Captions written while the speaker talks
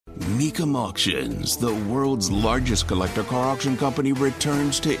Mecum Auctions, the world's largest collector car auction company,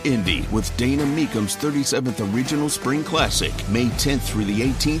 returns to Indy with Dana Mecum's 37th Regional Spring Classic, May 10th through the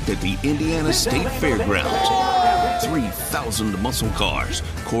 18th at the Indiana State Fairgrounds. 3,000 muscle cars,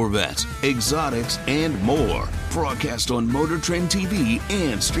 Corvettes, exotics, and more. Broadcast on Motor Trend TV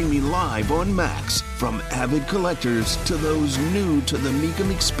and streaming live on Max. From avid collectors to those new to the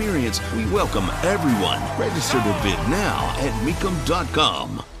Mecum experience, we welcome everyone. Register to bid now at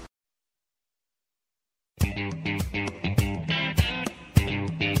Mecum.com.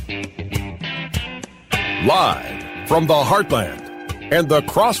 Live from the heartland and the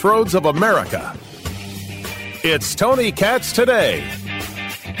crossroads of America, it's Tony Katz Today.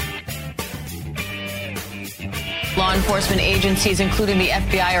 Law enforcement agencies, including the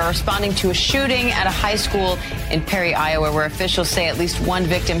FBI, are responding to a shooting at a high school in Perry, Iowa, where officials say at least one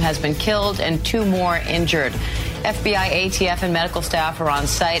victim has been killed and 2 more injured. FBI, ATF, and medical staff are on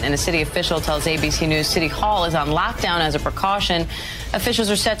site, and a city official tells ABC News City Hall is on lockdown as a precaution. Officials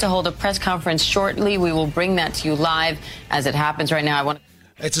are set to hold a press conference shortly. We will bring that to you live as it happens right now.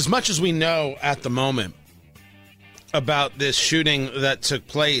 It's as much as we know at the moment about this shooting that took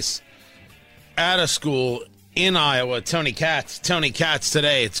place at a school in Iowa. Tony Katz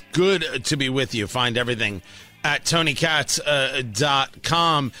Today. It's good to be with you. Find everything at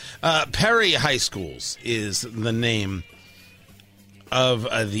TonyKatz.com. Perry High Schools is the name of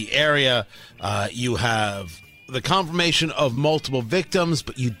the area. You have the confirmation of multiple victims,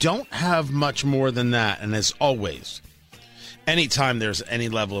 but you don't have much more than that. And as always, anytime there's any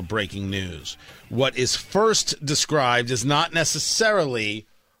level of breaking news, what is first described is not necessarily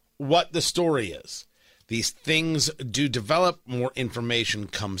what the story is. These things do develop. More information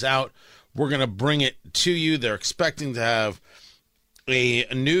comes out. We're going to bring it to you. They're expecting to have a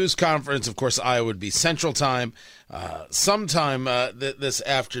news conference. Of course, Iowa would be Central Time sometime this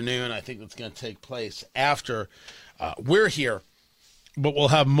afternoon. I think that's going to take place after we're here, but we'll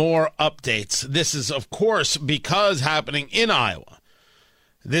have more updates. This is, of course, because happening in Iowa.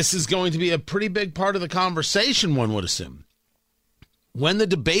 This is going to be a pretty big part of the conversation, one would assume. When the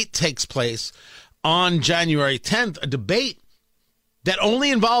debate takes place on January 10th, a debate that only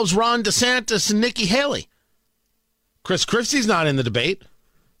involves Ron DeSantis and Nikki Haley. Chris Christie's not in the debate.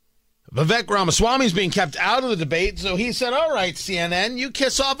 Vivek Ramaswamy's being kept out of the debate, so he said, all right, CNN, you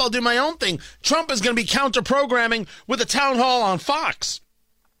kiss off, I'll do my own thing. Trump is going to be counter-programming with a town hall on Fox.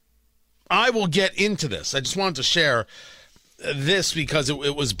 I will get into this. I just wanted to share this because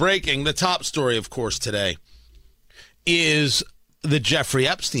it was breaking. The top story, of course, today is the Jeffrey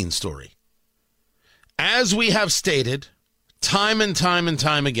Epstein story. As we have stated time and time and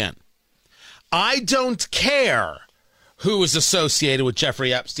time again, I don't care who is associated with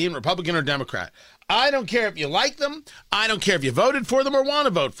Jeffrey Epstein, Republican or Democrat. I don't care if you like them. I don't care if you voted for them or want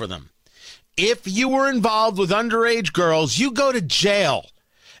to vote for them. If you were involved with underage girls, you go to jail.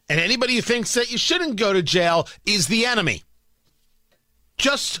 And anybody who thinks that you shouldn't go to jail is the enemy.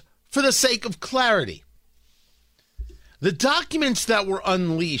 Just for the sake of clarity. The documents that were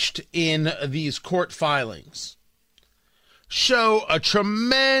unleashed in these court filings show a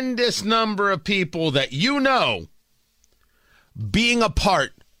tremendous number of people that you know being a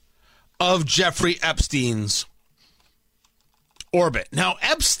part of Jeffrey Epstein's orbit. Now,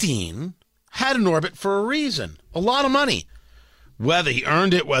 Epstein had an orbit for a reason, a lot of money. Whether he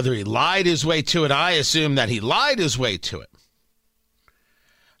earned it, whether he lied his way to it, I assume that he lied his way to it.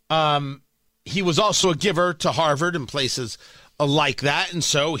 He was also a giver to Harvard and places like that, and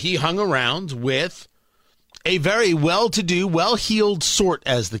so he hung around with a very well-to-do, well-heeled sort,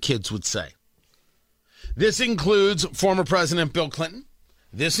 as the kids would say. This includes former President Bill Clinton.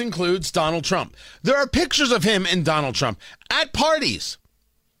 This includes Donald Trump. There are pictures of him and Donald Trump at parties.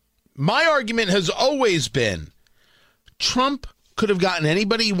 My argument has always been Trump could have gotten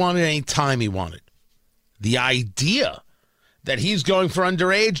anybody he wanted any time he wanted. The idea that he's going for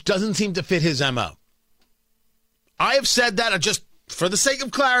underage doesn't seem to fit his MO. I have said that, just for the sake of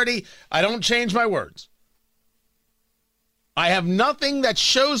clarity, I don't change my words. I have nothing that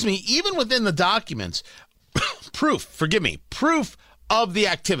shows me, even within the documents, proof of the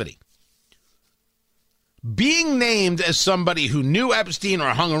activity. Being named as somebody who knew Epstein or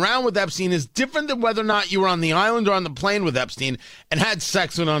hung around with Epstein is different than whether or not you were on the island or on the plane with Epstein and had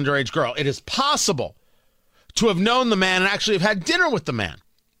sex with an underage girl. It is possible to have known the man and actually have had dinner with the man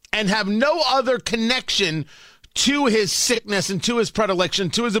and have no other connection to his sickness and to his predilection,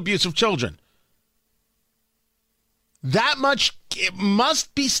 to his abuse of children. That much it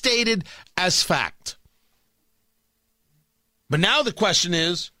must be stated as fact. But now the question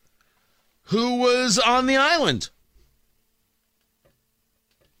is, who was on the island?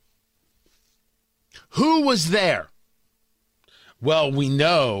 Who was there? Well, we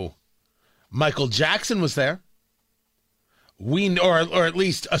know Michael Jackson was there. Or at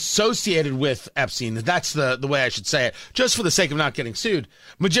least associated with Epstein. That's the way I should say it, just for the sake of not getting sued.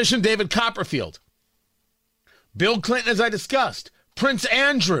 Magician David Copperfield. Bill Clinton, as I discussed. Prince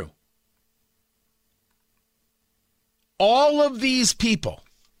Andrew. All of these people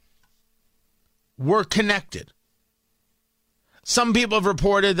were connected. Some people have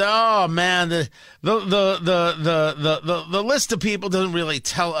reported, oh man, the list of people doesn't really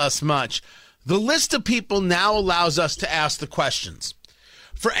tell us much. The list of people now allows us to ask the questions.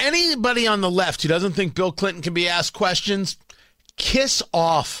 For anybody on the left who doesn't think Bill Clinton can be asked questions, kiss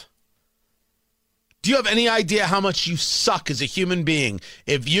off. Do you have any idea how much you suck as a human being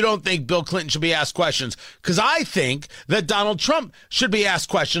if you don't think Bill Clinton should be asked questions? Because I think that Donald Trump should be asked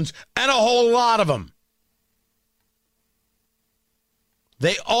questions, and a whole lot of them.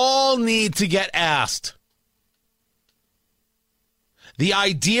 They all need to get asked. The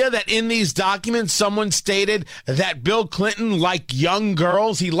idea that in these documents someone stated that Bill Clinton liked young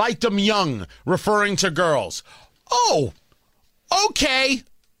girls, he liked them young, referring to girls. Oh, okay.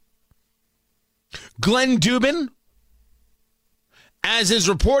 Glenn Dubin, as is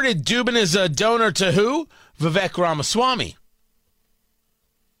reported, Dubin is a donor to who? Vivek Ramaswamy.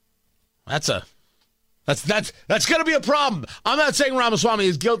 That's going to be a problem. I'm not saying Ramaswamy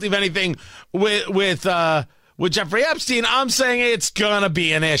is guilty of anything with Jeffrey Epstein. I'm saying it's going to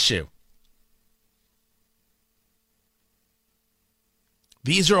be an issue.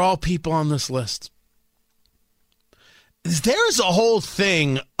 These are all people on this list. There's a whole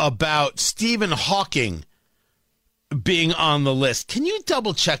thing about Stephen Hawking being on the list. Can you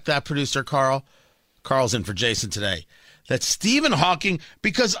double check that, producer Carl? Carl's in for Jason today. That Stephen Hawking,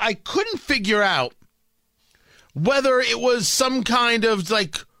 because I couldn't figure out whether it was some kind of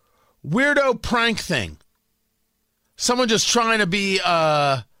like weirdo prank thing. Someone just trying to be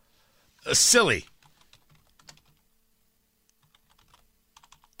silly.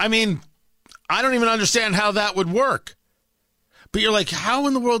 I mean, I don't even understand how that would work. But you're like, how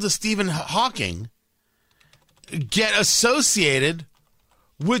in the world does Stephen Hawking get associated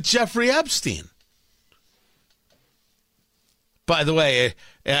with Jeffrey Epstein? By the way,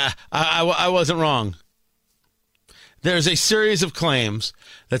 I wasn't wrong. There's a series of claims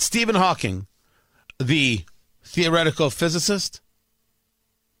that Stephen Hawking, the theoretical physicist,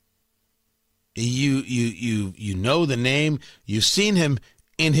 you know the name, you've seen him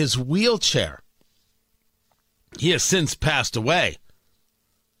in his wheelchair. He has since passed away.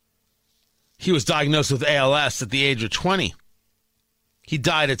 He was diagnosed with ALS at the age of 20. He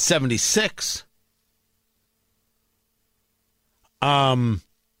died at 76.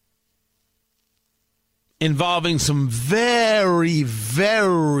 Involving some very,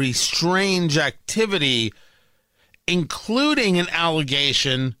 very strange activity, including an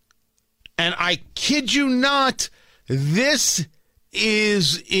allegation, and I kid you not, this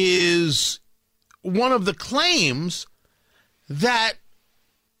is one of the claims that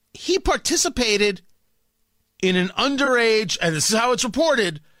he participated in an underage, and this is how it's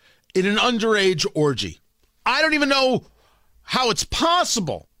reported, in an underage orgy. I don't even know how it's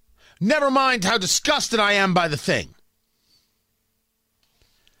possible. Never mind how disgusted I am by the thing.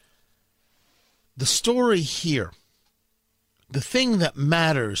 The story here, the thing that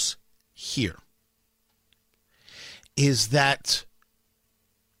matters here, is that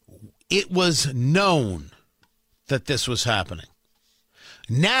it was known that this was happening.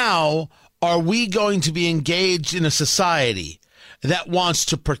 Now, are we going to be engaged in a society that wants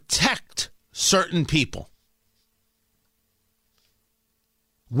to protect certain people?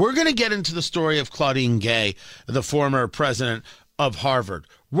 We're going to get into the story of Claudine Gay, the former president of Harvard.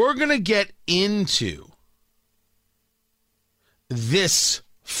 We're going to get into this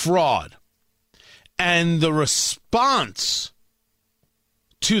fraud and the response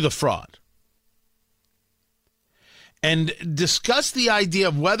to the fraud, and discuss the idea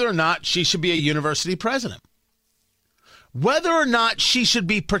of whether or not she should be a university president, whether or not she should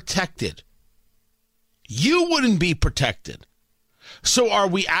be protected. You wouldn't be protected. So are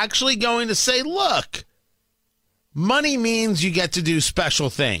we actually going to say, look, money means you get to do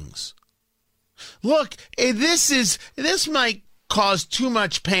special things? Look, this might cause too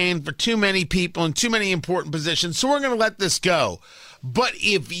much pain for too many people in too many important positions, so we're going to let this go. But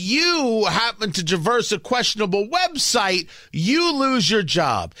if you happen to traverse a questionable website, you lose your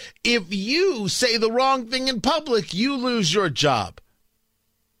job. If you say the wrong thing in public, you lose your job.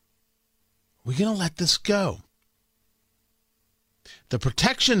 We're going to let this go. The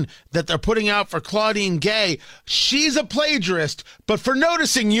protection that they're putting out for Claudine Gay, she's a plagiarist, but for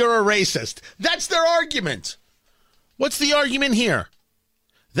noticing you're a racist. That's their argument. What's the argument here?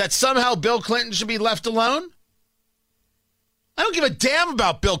 That somehow Bill Clinton should be left alone? I don't give a damn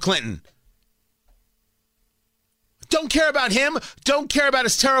about Bill Clinton. Don't care about him. Don't care about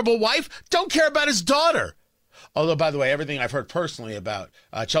his terrible wife. Don't care about his daughter. Although, by the way, everything I've heard personally about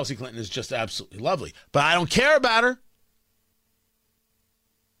Chelsea Clinton is just absolutely lovely. But I don't care about her.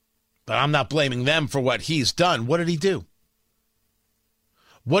 But I'm not blaming them for what he's done. What did he do?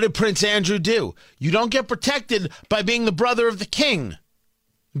 What did Prince Andrew do? You don't get protected by being the brother of the king.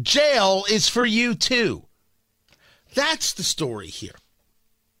 Jail is for you too. That's the story here.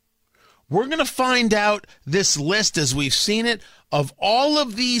 We're going to find out this list as we've seen it of all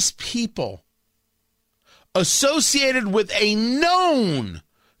of these people associated with a known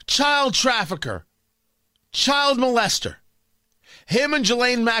child trafficker, child molester, him and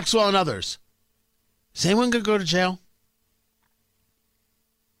Ghislaine Maxwell and others. Is anyone going to go to jail?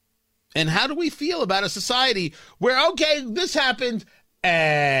 And how do we feel about a society where, okay, this happened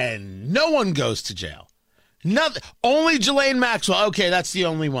and no one goes to jail? Nothing. Only Ghislaine Maxwell. Okay, that's the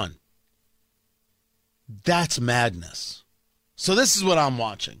only one. That's madness. So this is what I'm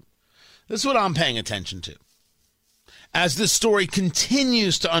watching. This is what I'm paying attention to as this story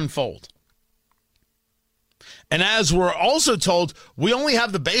continues to unfold. And as we're also told, we only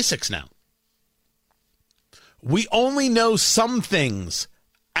have the basics now. We only know some things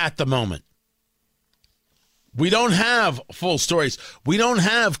at the moment. We don't have full stories. We don't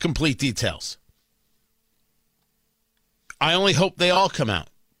have complete details. I only hope they all come out.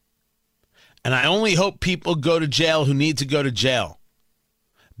 And I only hope people go to jail who need to go to jail.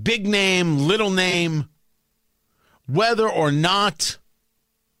 Big name, little name, whether or not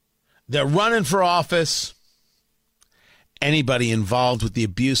they're running for office, anybody involved with the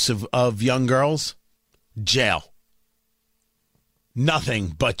abuse of young girls, jail.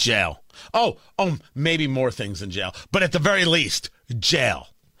 Nothing but jail. Oh, maybe more things than jail. But at the very least, jail.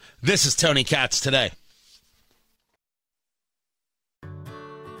 This is Tony Katz Today.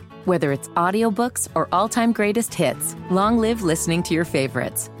 Whether it's audiobooks or all-time greatest hits, long live listening to your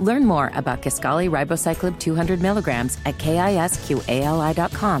favorites. Learn more about Kisqali Ribociclib 200 milligrams at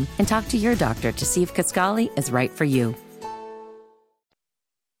KISQALI.com and talk to your doctor to see if Kisqali is right for you.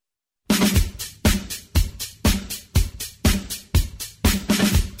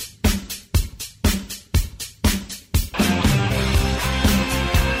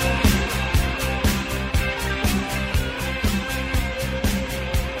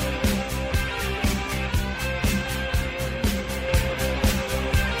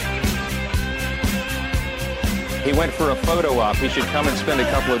 He went for a photo op. He should come and spend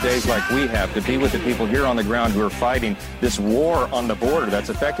a couple of days like we have to be with the people here on the ground who are fighting this war on the border. That's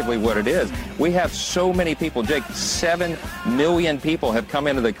effectively what it is. We have so many people. Jake, 7 million people have come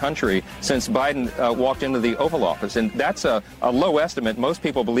into the country since Biden walked into the Oval Office, and that's a low estimate. Most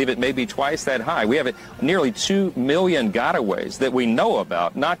people believe it may be twice that high. We have nearly 2 million gotaways that we know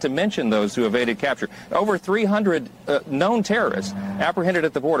about, not to mention those who evaded capture. Over 300 known terrorists apprehended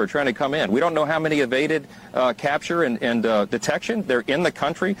at the border trying to come in. We don't know how many evaded capture and detection. They're in the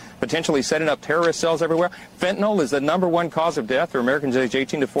country, potentially setting up terrorist cells everywhere. Fentanyl is the #1 cause of death for Americans aged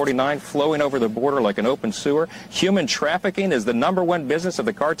 18 to 49, flowing over the border like an open sewer. Human trafficking is the #1 business of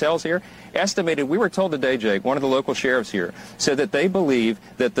the cartels here. Estimated, we were told today, Jake, one of the local sheriffs here said that they believe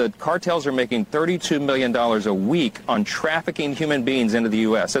that the cartels are making $32 million a week on trafficking human beings into the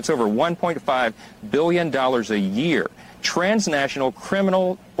U.S. That's over $1.5 billion a year. Transnational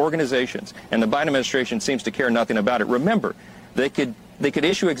criminal organizations, and the Biden administration seems to care nothing about it. Remember, they could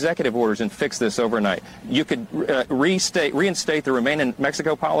issue executive orders and fix this overnight. You could reinstate the Remain in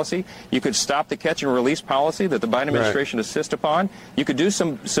Mexico policy. You could stop the catch and release policy that the Biden administration insists upon. You could do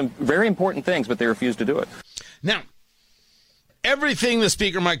some very important things, but they refuse to do it. Now, everything the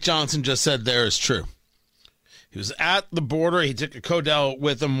Speaker Mike Johnson just said there is true. He was at the border. He took a Codell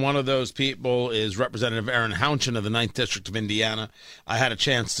with him. One of those people is Representative Erin Houchin of the 9th District of Indiana. I had a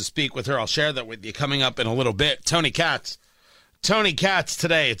chance to speak with her. I'll share that with you coming up in a little bit. Tony Katz. Tony Katz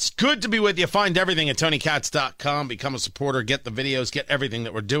Today. It's good to be with you. Find everything at TonyKatz.com. Become a supporter. Get the videos. Get everything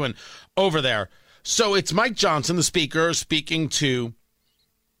that we're doing over there. So it's Mike Johnson, the Speaker, speaking to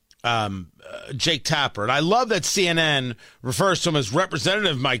Jake Tapper. And I love that CNN refers to him as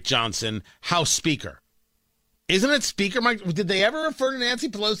Representative Mike Johnson, House Speaker. Isn't it Speaker Mike? Did they ever refer to Nancy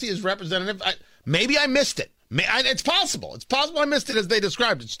Pelosi as representative? Maybe I missed it. It's possible. It's possible I missed it as they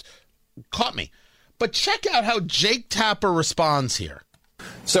described it. It caught me. But check out how Jake Tapper responds here.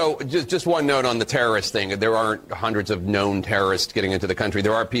 So just one note on the terrorist thing. There aren't hundreds of known terrorists getting into the country.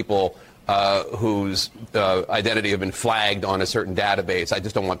 There are people whose identity have been flagged on a certain database. I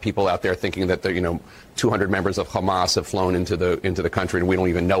just don't want people out there thinking that 200 members of Hamas have flown into the country and we don't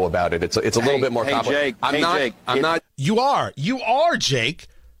even know about it. It's a little bit more complicated. Jake, I'm not. You are, Jake.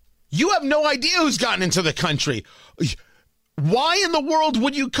 You have no idea who's gotten into the country. Why in the world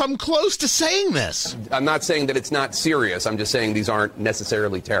would you come close to saying this? I'm not saying that it's not serious. I'm just saying these aren't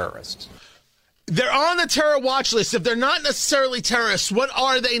necessarily terrorists. They're on the terror watch list. If they're not necessarily terrorists, what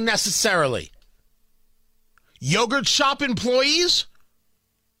are they necessarily? Yogurt shop employees?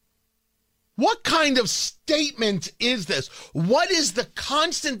 What kind of statement is this? What is the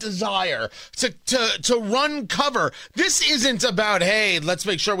constant desire to run cover? This isn't about, hey, let's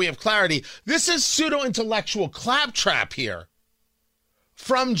make sure we have clarity. This is pseudo-intellectual claptrap here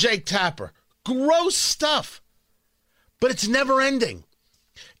from Jake Tapper. Gross stuff. But it's never ending.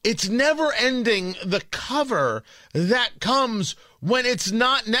 It's never ending, the cover that comes when it's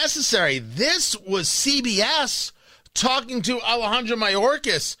not necessary. This was CBS talking to Alejandro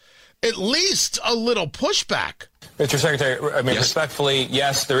Mayorkas. At least a little pushback. Mr. Secretary, respectfully,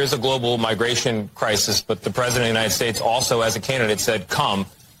 yes, there is a global migration crisis, but the President of the United States also, as a candidate, said, come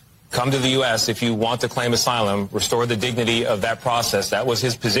to the U.S. if you want to claim asylum, restore the dignity of that process. That was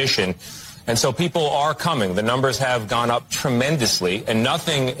his position. And so people are coming. The numbers have gone up tremendously, and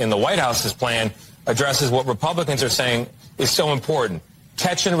nothing in the White House's plan addresses what Republicans are saying is so important.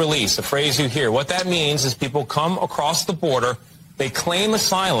 Catch and release, a phrase you hear. What that means is people come across the border, they claim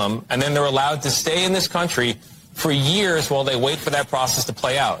asylum, and then they're allowed to stay in this country for years while they wait for that process to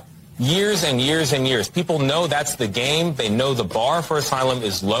play out. Years and years and years. People know that's the game. They know the bar for asylum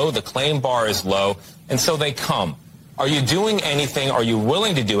is low. The claim bar is low. And so they come. Are you doing anything? Are you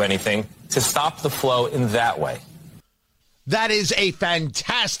willing to do anything to stop the flow in that way? That is a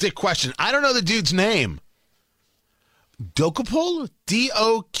fantastic question. I don't know the dude's name. Dokopil?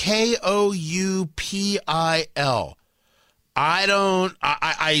 Dokoupil.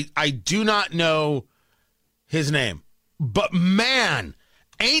 I do not know his name. But man,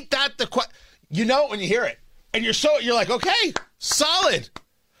 ain't that the question? You know when you hear it. And you're like, okay, solid.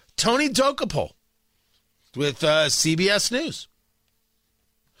 Tony Dokopil with CBS News.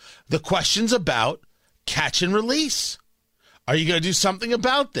 The question's about catch and release. Are you going to do something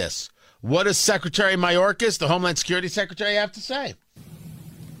about this? What does Secretary Mayorkas, the Homeland Security Secretary, have to say?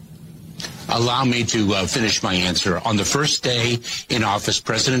 Allow me to finish my answer. On the first day in office,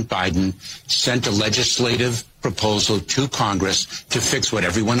 President Biden sent a legislative proposal to Congress to fix what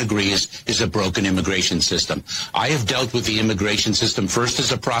everyone agrees is a broken immigration system. I have dealt with the immigration system first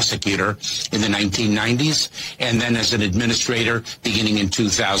as a prosecutor in the 1990s and then as an administrator beginning in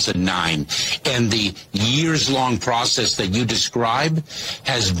 2009. And the years-long process that you describe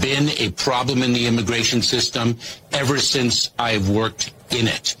has been a problem in the immigration system ever since I've worked in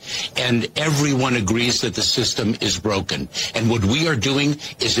it. And everyone agrees that the system is broken. And what we are doing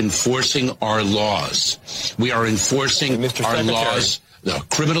is enforcing our laws. We are enforcing our laws, the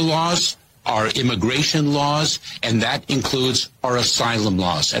criminal laws, our immigration laws, and that includes our asylum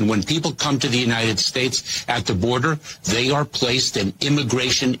laws. And when people come to the United States at the border, they are placed in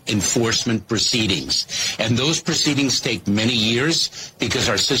immigration enforcement proceedings. And those proceedings take many years because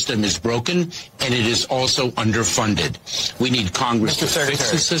our system is broken and it is also underfunded. We need Congress to fix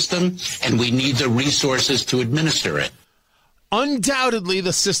the system, and we need the resources to administer it. Undoubtedly,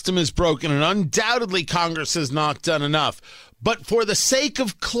 the system is broken, and undoubtedly Congress has not done enough. But for the sake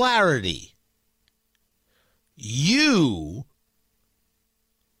of clarity, you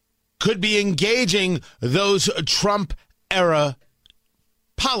could be engaging those Trump-era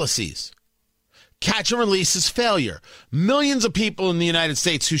policies. Catch and release is failure. Millions of people in the United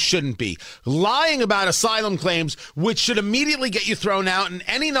States who shouldn't be. Lying about asylum claims, which should immediately get you thrown out, and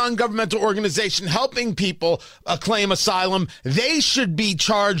any non-governmental organization helping people claim asylum, they should be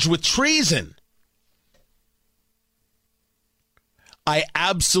charged with treason. I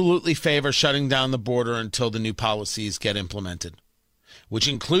absolutely favor shutting down the border until the new policies get implemented, which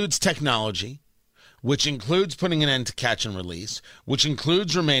includes technology, which includes putting an end to catch and release, which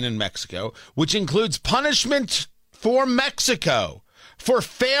includes remain in Mexico, which includes punishment for Mexico for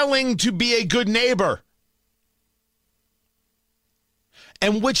failing to be a good neighbor,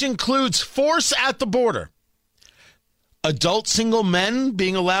 and which includes force at the border. Adult single men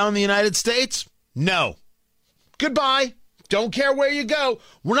being allowed in the United States? No. Goodbye. Don't care where you go.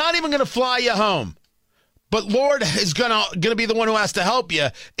 We're not even going to fly you home. But Lord is going to be the one who has to help you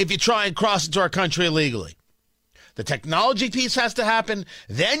if you try and cross into our country illegally. The technology piece has to happen.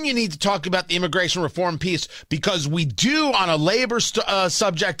 Then you need to talk about the immigration reform piece, because we do, on a labor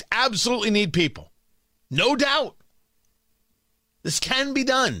subject, absolutely need people. No doubt. This can be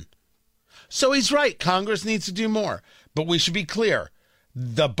done. So he's right. Congress needs to do more. But we should be clear.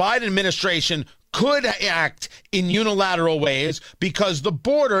 The Biden administration could act in unilateral ways because the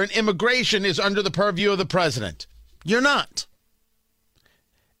border and immigration is under the purview of the president. You're not.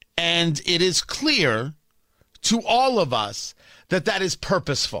 And it is clear to all of us that that is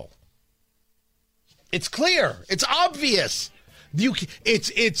purposeful. It's clear. It's obvious.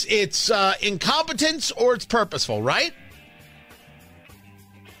 It's incompetence or it's purposeful, right?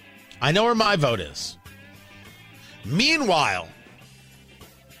 I know where my vote is. Meanwhile,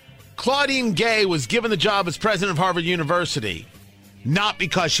 Claudine Gay was given the job as president of Harvard University, not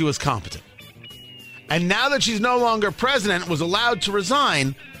because she was competent. And now that she's no longer president, was allowed to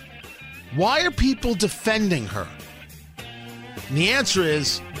resign, why are people defending her? And the answer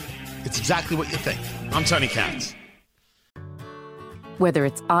is, it's exactly what you think. I'm Tony Katz. Whether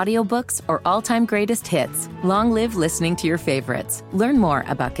it's audiobooks or all-time greatest hits, long live listening to your favorites. Learn more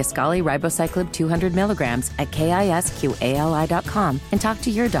about Kisqali Ribociclib 200 milligrams at KISQALI.com and talk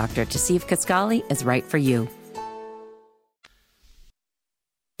to your doctor to see if Kisqali is right for you.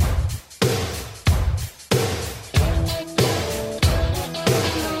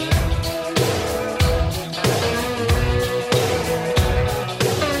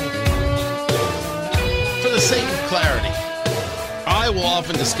 For the sake of clarity, I will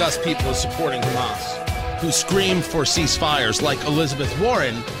often discuss people supporting Hamas who scream for ceasefires, like Elizabeth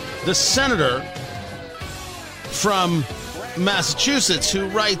Warren, the senator from Massachusetts, who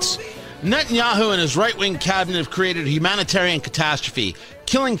writes, Netanyahu and his right-wing cabinet have created a humanitarian catastrophe,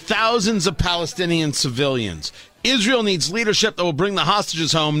 killing thousands of Palestinian civilians. Israel needs leadership that will bring the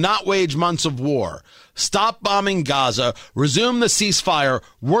hostages home, not wage months of war. Stop bombing Gaza, resume the ceasefire,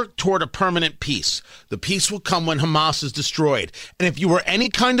 work toward a permanent peace. The peace will come when Hamas is destroyed. And if you were any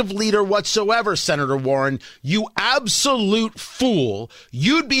kind of leader whatsoever, Senator Warren, you absolute fool,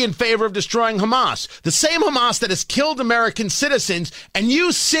 you'd be in favor of destroying Hamas. The same Hamas that has killed American citizens, and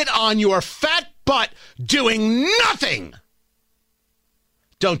you sit on your fat butt doing nothing.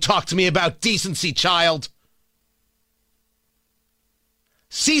 Don't talk to me about decency, child.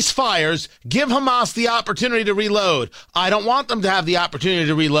 Ceasefires give Hamas the opportunity to reload. I don't want them to have the opportunity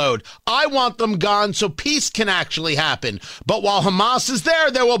to reload. I want them gone so peace can actually happen. But while Hamas is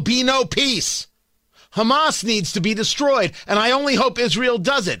there, there will be no peace. Hamas needs to be destroyed, and I only hope Israel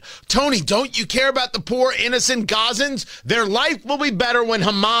does it. Tony, don't you care about the poor, innocent Gazans? Their life will be better when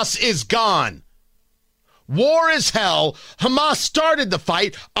Hamas is gone. War is hell. Hamas started the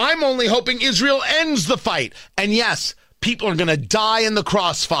fight. I'm only hoping Israel ends the fight. And yes, people are going to die in the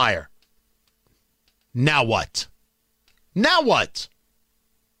crossfire. Now what? Now what?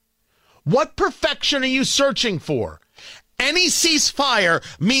 What perfection are you searching for? Any ceasefire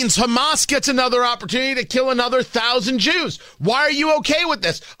means Hamas gets another opportunity to kill another 1,000 Jews. Why are you okay with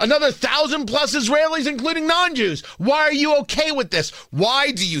this? Another 1,000 plus Israelis, including non-Jews. Why are you okay with this?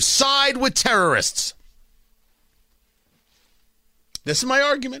 Why do you side with terrorists? This is my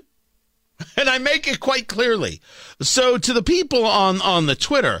argument. And I make it quite clearly. So to the people on the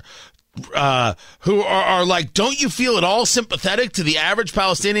Twitter who are like, don't you feel at all sympathetic to the average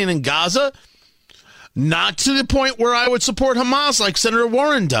Palestinian in Gaza? Not to the point where I would support Hamas like Senator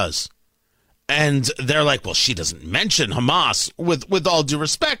Warren does. And they're like, well, she doesn't mention Hamas. With all due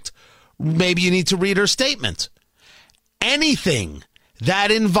respect, maybe you need to read her statement. Anything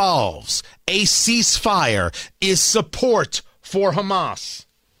that involves a ceasefire is support for Hamas.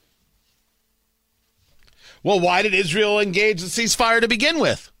 Well, why did Israel engage the ceasefire to begin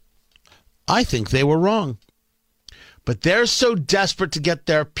with? I think they were wrong. But they're so desperate to get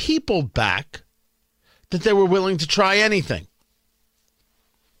their people back that they were willing to try anything.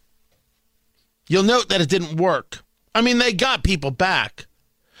 You'll note that it didn't work. I mean, they got people back,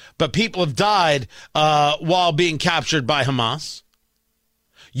 but people have died while being captured by Hamas.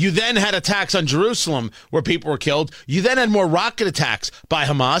 You then had attacks on Jerusalem where people were killed. You then had more rocket attacks by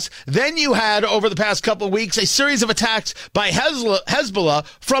Hamas. Then you had, over the past couple of weeks, a series of attacks by Hezbollah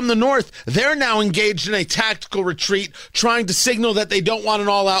from the north. They're now engaged in a tactical retreat, trying to signal that they don't want an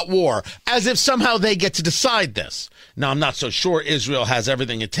all-out war, as if somehow they get to decide this. Now, I'm not so sure Israel has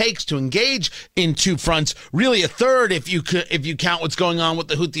everything it takes to engage in two fronts. Really, a third, if you count what's going on with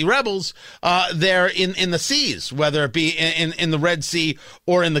the Houthi rebels there in the seas, whether it be in the Red Sea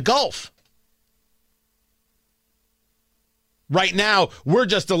or in the Gulf. Right now, we're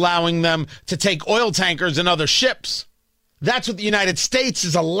just allowing them to take oil tankers and other ships. That's what the United States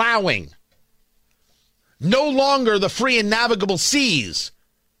is allowing. No longer the free and navigable seas.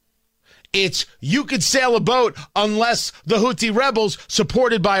 It's you could sail a boat unless the Houthi rebels,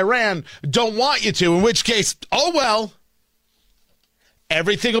 supported by Iran, don't want you to, in which case, oh well.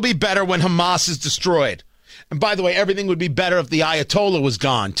 Everything will be better when Hamas is destroyed. And by the way, everything would be better if the Ayatollah was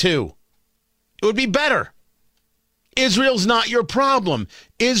gone, too. It would be better. Israel's not your problem.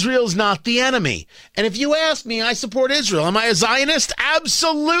 Israel's not the enemy. And if you ask me, I support Israel. Am I a Zionist?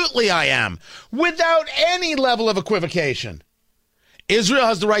 Absolutely I am. Without any level of equivocation. Israel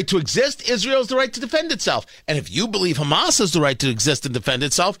has the right to exist. Israel has the right to defend itself. And if you believe Hamas has the right to exist and defend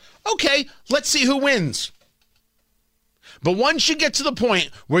itself, okay, let's see who wins. But once you get to the point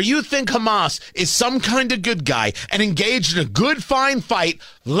where you think Hamas is some kind of good guy and engaged in a good, fine fight,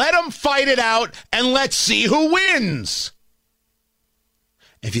 let them fight it out and let's see who wins.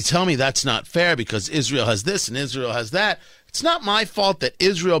 If you tell me that's not fair because Israel has this and Israel has that, it's not my fault that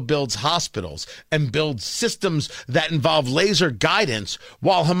Israel builds hospitals and builds systems that involve laser guidance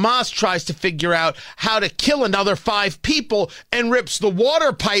while Hamas tries to figure out how to kill another 5 people and rips the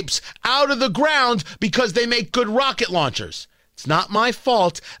water pipes out of the ground because they make good rocket launchers. It's not my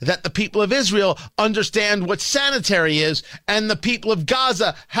fault that the people of Israel understand what sanitary is and the people of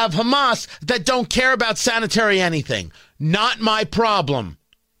Gaza have Hamas that don't care about sanitary anything. Not my problem.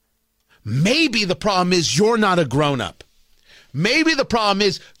 Maybe the problem is you're not a grown-up. Maybe the problem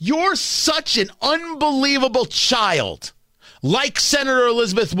is you're such an unbelievable child, like Senator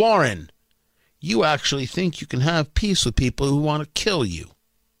Elizabeth Warren. You actually think you can have peace with people who want to kill you.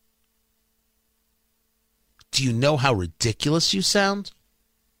 Do you know how ridiculous you sound?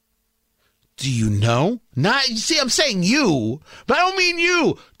 Do you know? Not, you see, I'm saying you, but I don't mean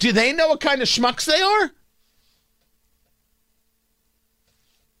you. Do they know what kind of schmucks they are?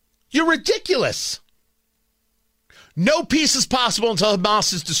 You're ridiculous. No peace is possible until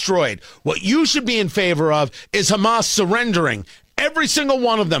Hamas is destroyed. What you should be in favor of is Hamas surrendering, every single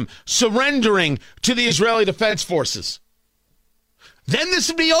one of them, surrendering to the Israeli Defense Forces. Then this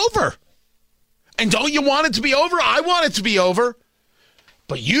would be over. And don't you want it to be over? I want it to be over.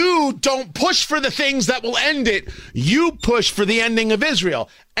 But you don't push for the things that will end it. You push for the ending of Israel.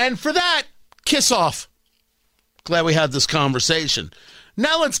 And for that, kiss off. Glad we had this conversation.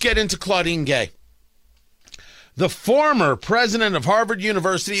 Now let's get into Claudine Gay, the former president of Harvard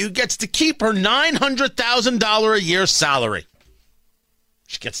University who gets to keep her $900,000 a year salary.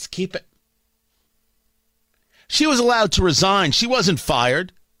 She gets to keep it. She was allowed to resign. She wasn't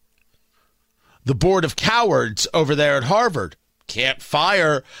fired. The board of cowards over there at Harvard can't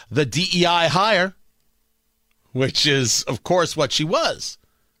fire the DEI hire, which is, of course, what she was.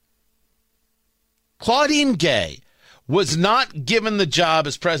 Claudine Gay was not given the job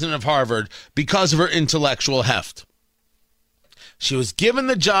as president of Harvard because of her intellectual heft. She was given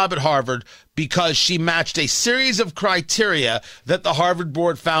the job at Harvard because she matched a series of criteria that the Harvard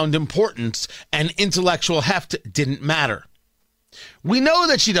board found important, and intellectual heft didn't matter. We know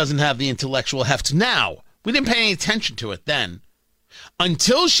that she doesn't have the intellectual heft now. We didn't pay any attention to it then.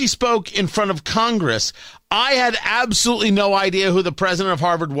 Until she spoke in front of Congress, I had absolutely no idea who the president of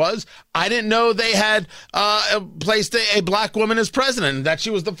Harvard was. I didn't know they had placed a black woman as president, and that she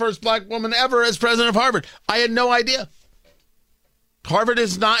was the first black woman ever as president of Harvard. I had no idea. Harvard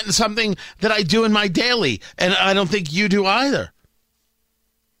is not something that I do in my daily, and I don't think you do either.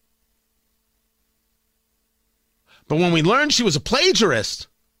 But when we learned she was a plagiarist,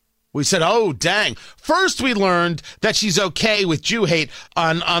 we said, oh, dang. First, we learned that she's okay with Jew hate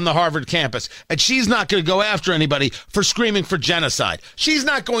on the Harvard campus, and she's not going to go after anybody for screaming for genocide. She's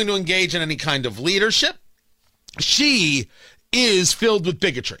not going to engage in any kind of leadership. She is filled with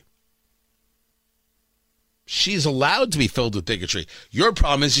bigotry. She's allowed to be filled with bigotry. Your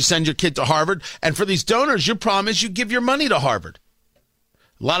problem is you send your kid to Harvard, and for these donors, your problem is you give your money to Harvard.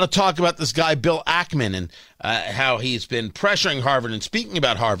 A lot of talk about this guy, Bill Ackman, and how he's been pressuring Harvard and speaking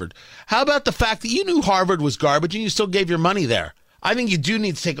about Harvard. How about the fact that you knew Harvard was garbage and you still gave your money there? I think you do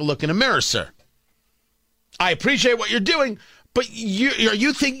need to take a look in a mirror, sir. I appreciate what you're doing, but are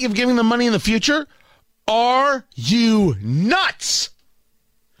you thinking of giving them money in the future? Are you nuts?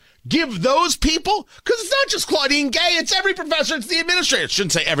 Give those people, because it's not just Claudine Gay, it's every professor, it's the administrator. I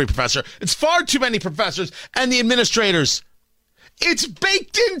shouldn't say every professor. It's far too many professors and the administrators. It's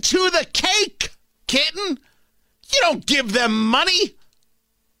baked into the cake, kitten. You don't give them money.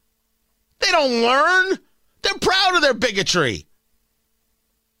 They don't learn. They're proud of their bigotry.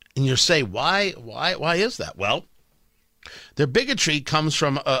 And you say, why is that? Well, their bigotry comes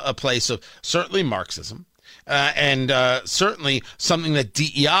from a place of certainly Marxism, and certainly something that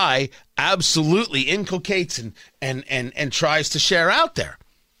DEI absolutely inculcates and tries to share out there.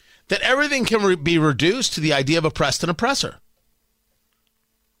 that everything can be reduced to the idea of oppressed and oppressor.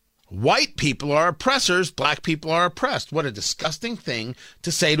 White people are oppressors, black people are oppressed. What a disgusting thing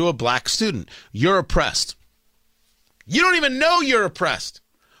to say to a black student. You're oppressed. You don't even know you're oppressed.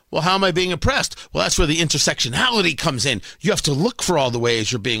 Well, how am I being oppressed? Well, that's where the intersectionality comes in. You have to look for all the ways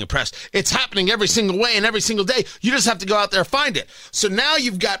you're being oppressed. It's happening every single way and every single day. You just have to go out there and find it. So now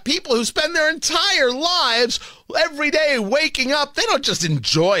you've got people who spend their entire lives every day waking up. They don't just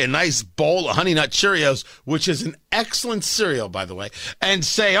enjoy a nice bowl of Honey Nut Cheerios, which is an excellent cereal, by the way, and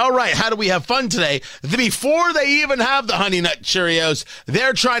say, all right, how do we have fun today? Before they even have the Honey Nut Cheerios,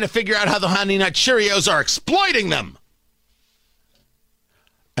 they're trying to figure out how the Honey Nut Cheerios are exploiting them.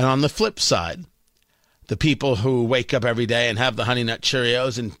 And on the flip side, the people who wake up every day and have the Honey Nut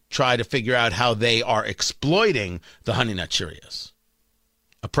Cheerios and try to figure out how they are exploiting the Honey Nut Cheerios.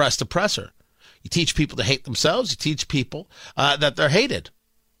 Oppressed oppressor. You teach people to hate themselves. You teach people that they're hated.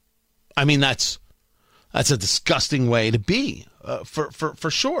 I mean, that's a disgusting way to be, for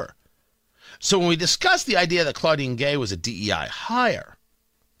sure. So when we discuss the idea that Claudine Gay was a DEI hire,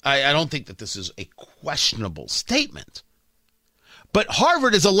 I don't think that this is a questionable statement. But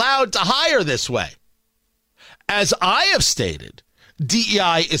Harvard is allowed to hire this way. As I have stated,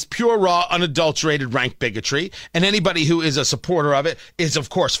 DEI is pure, raw, unadulterated rank bigotry, and anybody who is a supporter of it is, of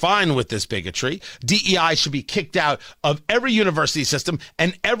course, fine with this bigotry. DEI should be kicked out of every university system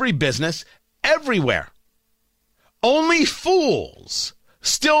and every business everywhere. Only fools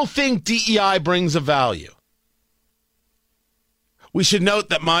still think DEI brings a value. We should note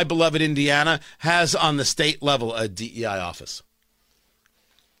that my beloved Indiana has on the state level a DEI office.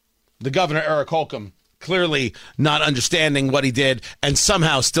 The governor, Eric Holcomb, clearly not understanding what he did and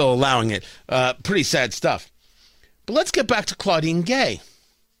somehow still allowing it. Pretty sad stuff. But let's get back to Claudine Gay.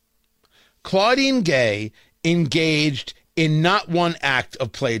 Claudine Gay engaged in not one act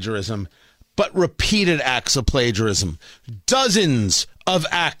of plagiarism, but repeated acts of plagiarism. Dozens of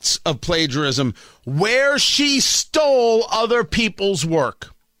acts of plagiarism where she stole other people's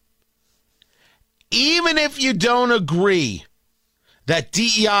work. Even if you don't agree that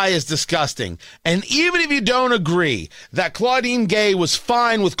DEI is disgusting, and even if you don't agree that Claudine Gay was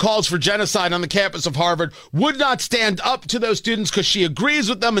fine with calls for genocide on the campus of Harvard, would not stand up to those students because she agrees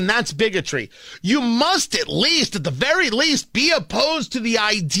with them, and that's bigotry, you must at the very least, be opposed to the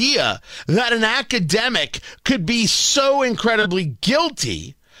idea that an academic could be so incredibly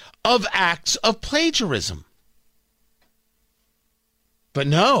guilty of acts of plagiarism. But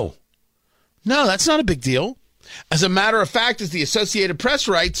no, that's not a big deal. As a matter of fact, as the Associated Press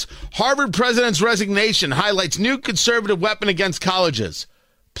writes, Harvard president's resignation highlights new conservative weapon against colleges,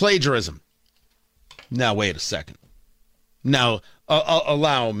 plagiarism. Now, wait a second. Now,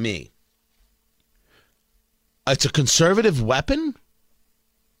 allow me. It's a conservative weapon?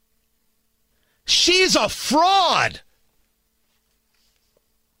 She's a fraud.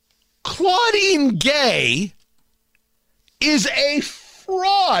 Claudine Gay is a fraud.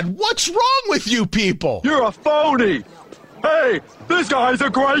 What's wrong with you people? You're a phony. Hey, this guy's a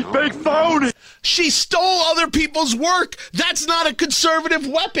great big phony. She stole other people's work. That's not a conservative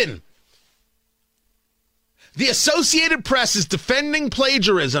weapon. The Associated Press is defending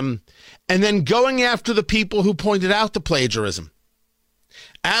plagiarism and then going after the people who pointed out the plagiarism.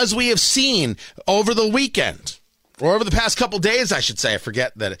 As we have seen over the weekend, or over the past couple days, I should say. I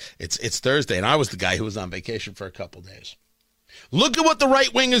forget that it's Thursday, and I was the guy who was on vacation for a couple days. Look at what the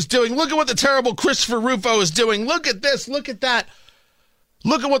right wing is doing. Look at what the terrible Christopher Rufo is doing. Look at this. Look at that.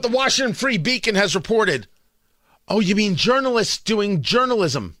 Look at what the Washington Free Beacon has reported. Oh, you mean journalists doing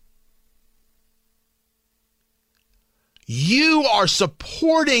journalism? You are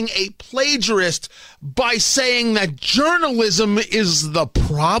supporting a plagiarist by saying that journalism is the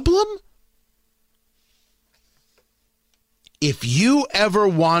problem? If you ever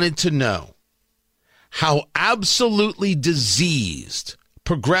wanted to know how absolutely diseased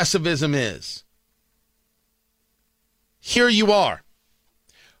progressivism is, here you are.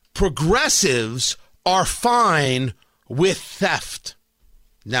 Progressives are fine with theft.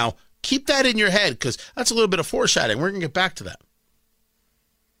 Now, keep that in your head because that's a little bit of foreshadowing. We're going to get back to that.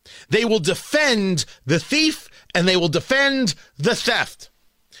 They will defend the thief and they will defend the theft.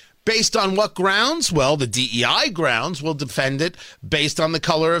 Based on what grounds? Well, the DEI grounds will defend it based on the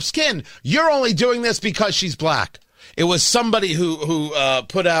color of skin. You're only doing this because she's black. It was somebody who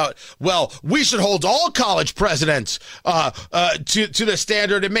put out, well, we should hold all college presidents to the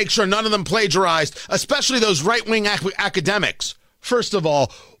standard and make sure none of them plagiarized, especially those right-wing academics. First of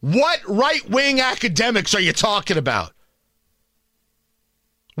all, what right-wing academics are you talking about?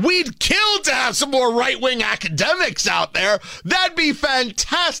 We'd kill to have some more right-wing academics out there. That'd be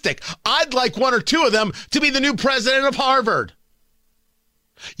fantastic. I'd like one or two of them to be the new president of Harvard.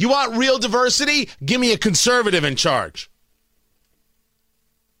 You want real diversity? Give me a conservative in charge.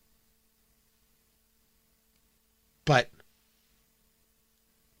 But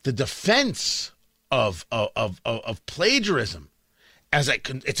the defense of plagiarism as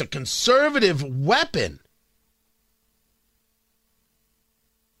it's a conservative weapon.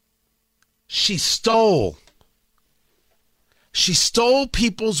 She stole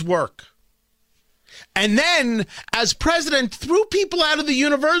people's work. And then, as president, threw people out of the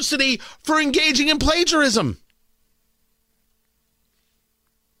university for engaging in plagiarism.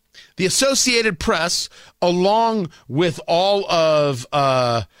 The Associated Press, along with all of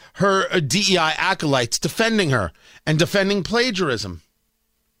her DEI acolytes defending her and defending plagiarism.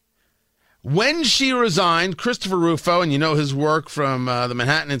 When she resigned, Christopher Rufo, and you know his work from the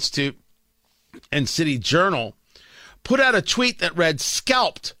Manhattan Institute and City Journal, put out a tweet that read,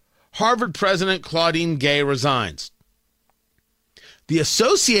 "Scalped. Harvard President Claudine Gay resigns." The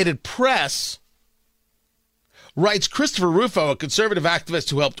Associated Press writes, Christopher Rufo, a conservative activist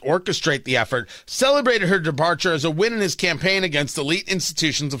who helped orchestrate the effort, celebrated her departure as a win in his campaign against elite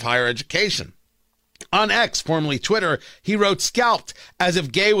institutions of higher education. On X, formerly Twitter, he wrote, "Scalped," as if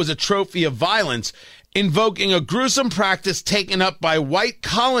Gay was a trophy of violence, invoking a gruesome practice taken up by white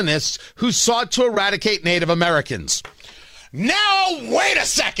colonists who sought to eradicate Native Americans. Now, wait a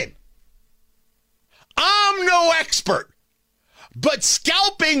second. I'm no expert, but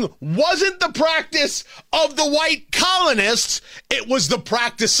scalping wasn't the practice of the white colonists. It was the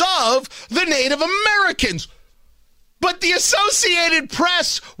practice of the Native Americans. But the Associated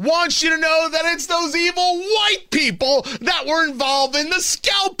Press wants you to know that it's those evil white people that were involved in the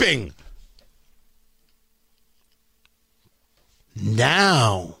scalping.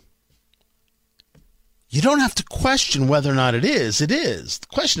 Now, you don't have to question whether or not it is. It is. The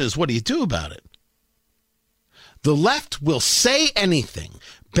question is, what do you do about it? The left will say anything,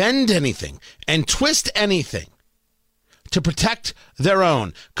 bend anything, and twist anything to protect their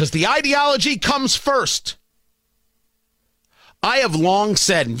own, because the ideology comes first. I have long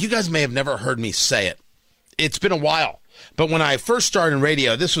said, and you guys may have never heard me say it, it's been a while, but when I first started in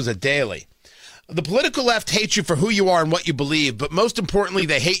radio, this was a daily. The political left hates you for who you are and what you believe, but most importantly,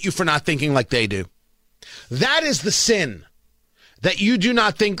 they hate you for not thinking like they do. That is the sin, that you do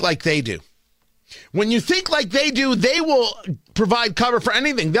not think like they do. When you think like they do, they will provide cover for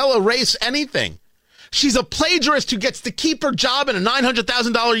anything. They'll erase anything. She's a plagiarist who gets to keep her job and a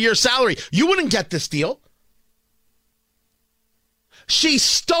 $900,000 a year salary. You wouldn't get this deal. She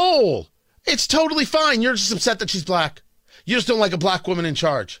stole. It's totally fine. You're just upset that she's black. You just don't like a black woman in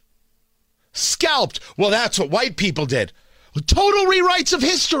charge. Scalped. Well, that's what white people did. Total rewrites of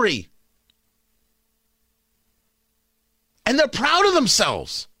history. And they're proud of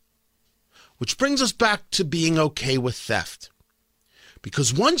themselves. Which brings us back to being okay with theft.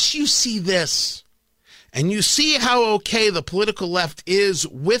 Because once you see this, and you see how okay the political left is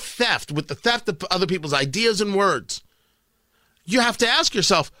with theft, with the theft of other people's ideas and words, you have to ask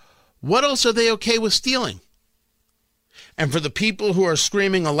yourself, what else are they okay with stealing? And for the people who are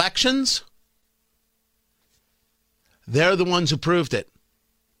screaming elections, they're the ones who proved it.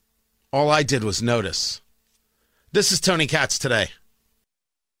 All I did was notice. This is Tony Katz Today.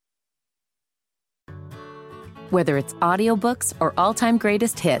 Whether it's audiobooks or all-time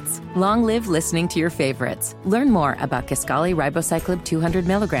greatest hits, long live listening to your favorites. Learn more about Kisqali Ribociclib 200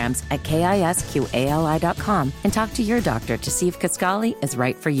 milligrams at KISQALI.com and talk to your doctor to see if Kisqali is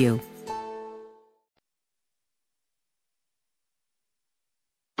right for you.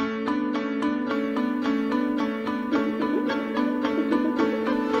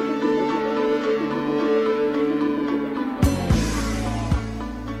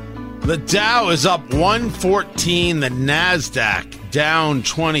 The Dow is up 114, the NASDAQ down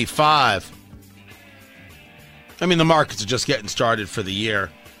 25. I mean, the markets are just getting started for the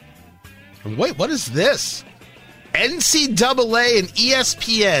year. And wait, what is this? NCAA and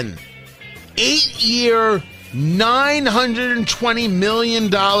ESPN, 8-year, $920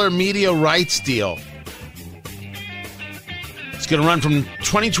 million media rights deal. It's going to run from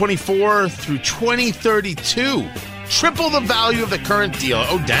 2024 through 2032. Triple the value of the current deal.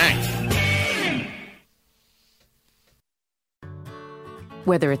 Oh, dang.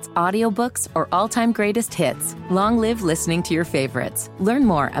 Whether it's audiobooks or all-time greatest hits, long live listening to your favorites. Learn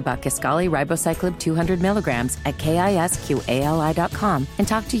more about Kisqali Ribociclib 200 milligrams at KISQALI.com and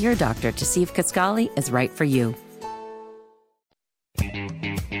talk to your doctor to see if Kisqali is right for you.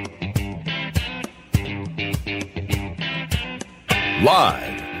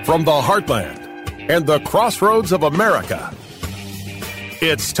 Live from the heartland and the crossroads of America.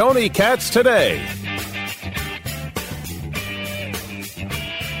 It's Tony Katz Today.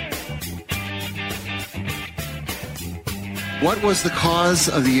 What was the cause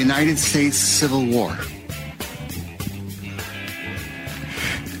of the United States Civil War?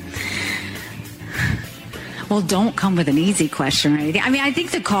 Well, don't come with an easy question or anything. I mean, I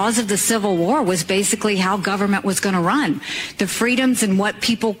think the cause of the Civil War was basically how government was going to run, the freedoms and what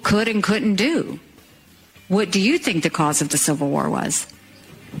people could and couldn't do. What do you think the cause of the Civil War was?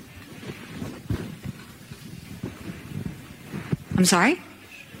 I'm sorry?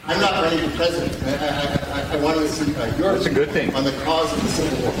 I'm not running for president. I want to see yours. That's a good thing. On the cause of the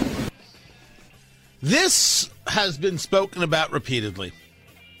Civil War. This has been spoken about repeatedly,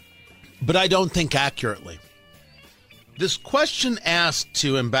 but I don't think accurately. This question asked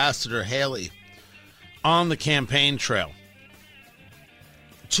to Ambassador Haley on the campaign trail,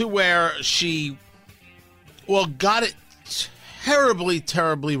 to where she, got it terribly,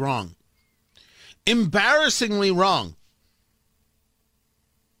 terribly wrong. Embarrassingly wrong.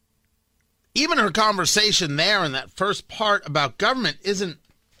 Even her conversation there in that first part about government isn't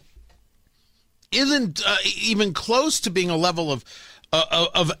even close to being a level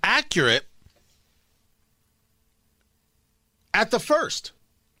of accurate at the first.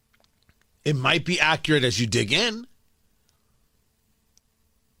 It might be accurate as you dig in,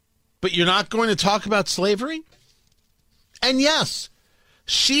 but you're not going to talk about slavery? And yes,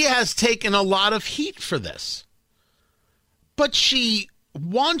 she has taken a lot of heat for this, but she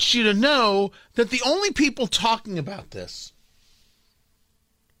wants you to know that the only people talking about this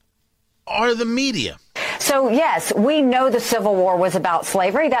are the media. So, yes, we know the Civil War was about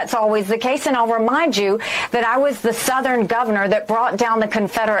slavery. That's always the case. And I'll remind you that I was the Southern governor that brought down the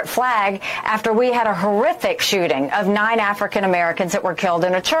Confederate flag after we had a horrific shooting of 9 African Americans that were killed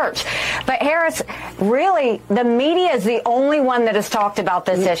in a church. But, Harris, really, the media is the only one that has talked about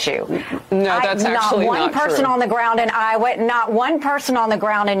this issue. No, that's actually not true. Not one person on the ground in Iowa, not one person on the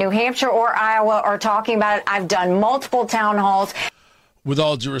ground in New Hampshire or Iowa are talking about it. I've done multiple town halls. With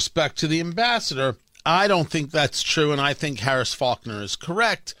all due respect to the ambassador, I don't think that's true, and I think Harris Faulkner is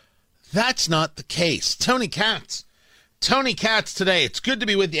correct. That's not the case. Tony Katz. Tony Katz today. It's good to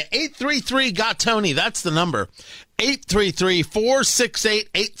be with you. 833-GOT-TONY. That's the number.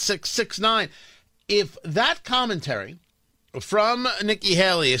 833-468-8669. If that commentary from Nikki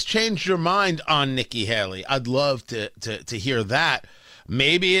Haley has changed your mind on Nikki Haley, I'd love to hear that.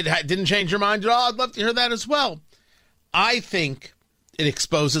 Maybe it didn't change your mind at all. I'd love to hear that as well. I think it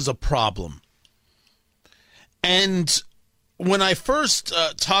exposes a problem. And when I first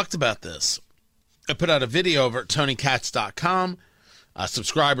talked about this, I put out a video over at TonyKatz.com.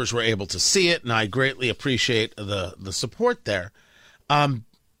 Subscribers were able to see it, and I greatly appreciate the support there. I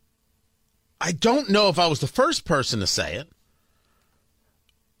don't know if I was the first person to say it,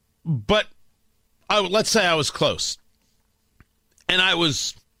 but let's say I was close. And I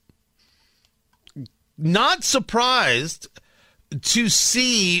was not surprised to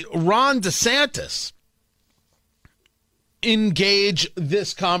see Ron DeSantis engage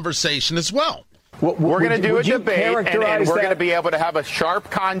this conversation as well. We're going to do a debate, and we're going to be able to have a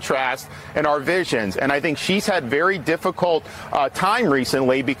sharp contrast in our visions. And I think she's had very difficult time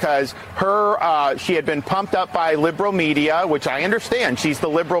recently because she had been pumped up by liberal media, which I understand. She's the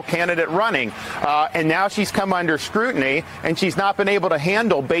liberal candidate running. And now she's come under scrutiny, and she's not been able to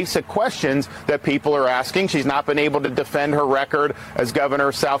handle basic questions that people are asking. She's not been able to defend her record as governor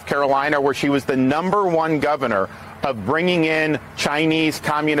of South Carolina, where she was the #1 governor of bringing in Chinese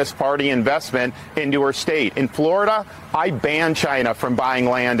Communist Party investment into her state. In Florida, I banned China from buying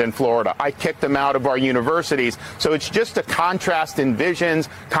land in Florida. I kicked them out of our universities. So it's just a contrast in visions,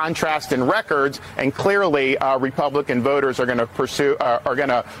 contrast in records, and clearly Republican voters are going to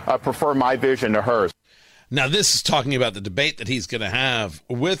prefer my vision to hers. Now, this is talking about the debate that he's going to have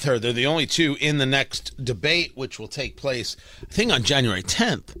with her. They're the only two in the next debate, which will take place, I think, on January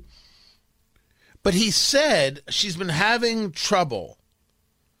 10th. But he said she's been having trouble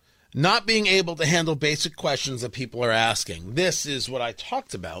not being able to handle basic questions that people are asking. This is what I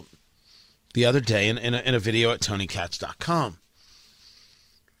talked about the other day in a video at TonyKatz.com.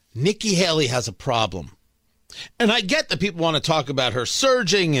 Nikki Haley has a problem. And I get that people want to talk about her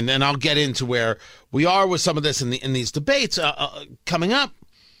surging, and I'll get into where we are with some of this in these debates coming up.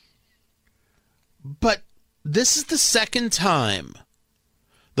 But this is the second time.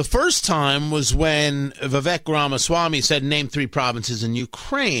 The first time was when Vivek Ramaswamy said, name 3 provinces in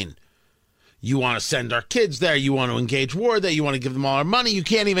Ukraine. You want to send our kids there. You want to engage war there. You want to give them all our money. You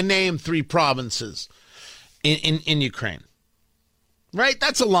can't even name 3 provinces in Ukraine. Right?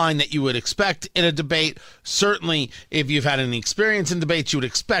 That's a line that you would expect in a debate. Certainly, if you've had any experience in debates, you would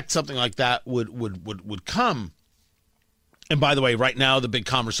expect something like that would come. And by the way, right now, the big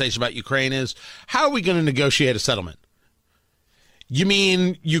conversation about Ukraine is, how are we going to negotiate a settlement? You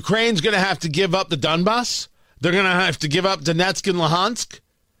mean Ukraine's going to have to give up the Donbass? They're going to have to give up Donetsk and Luhansk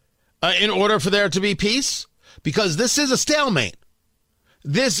in order for there to be peace? Because this is a stalemate.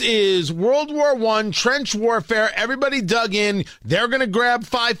 This is World War I, trench warfare. Everybody dug in. They're going to grab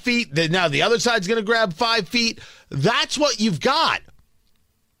 5 feet. Now the other side's going to grab 5 feet. That's what you've got.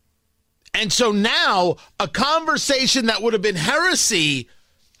 And so now a conversation that would have been heresy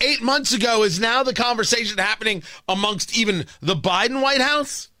 8 months ago is now the conversation happening amongst even the Biden White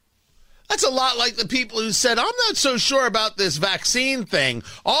House. That's a lot like the people who said, I'm not so sure about this vaccine thing.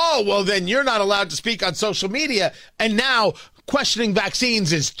 Oh, well, then you're not allowed to speak on social media. And now questioning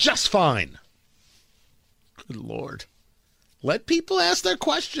vaccines is just fine. Good Lord. Let people ask their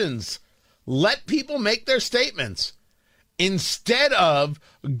questions. Let people make their statements. Instead of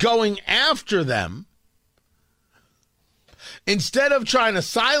going after them, instead of trying to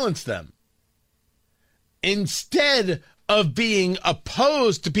silence them, instead of being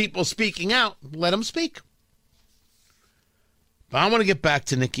opposed to people speaking out, let them speak. But I want to get back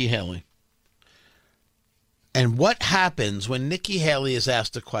to Nikki Haley. And what happens when Nikki Haley is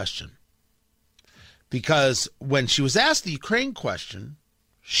asked a question? Because when she was asked the Ukraine question,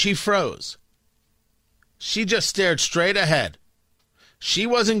 she froze. She just stared straight ahead. She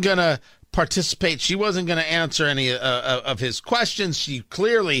wasn't going to participate. She wasn't going to answer any of his questions. She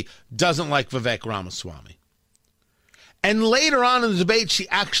clearly doesn't like Vivek Ramaswamy. And later on in the debate, she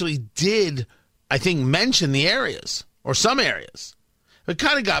actually did, I think, mention the areas, or some areas. It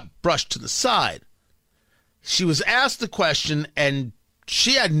kind of got brushed to the side. She was asked the question, and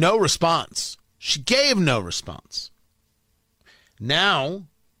she had no response. She gave no response. Now,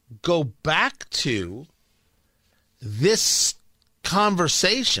 go back to this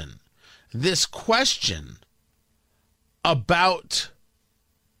conversation, this question about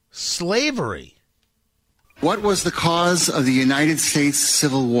slavery. What was the cause of the United States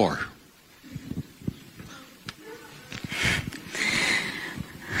Civil War?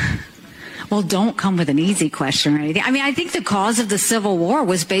 Well, don't come with an easy question or anything. I mean, I think the cause of the Civil War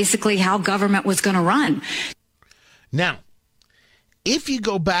was basically how government was going to run. Now, if you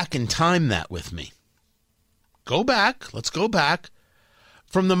go back and time that with me, let's go back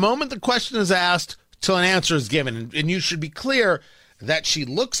from the moment the question is asked till an answer is given. And you should be clear that she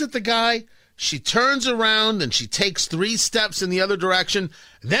looks at the guy, she turns around and she takes 3 steps in the other direction,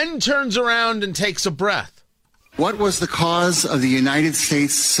 then turns around and takes a breath. What was the cause of the United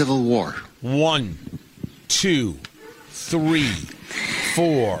States Civil War? 1, 2, 3,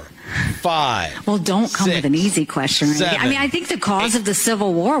 4, 5. Well, don't come 6, with an easy question or anything. 7, I mean, I think the cause of the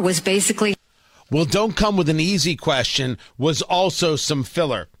Civil War was basically... Well, don't come with an easy question was also some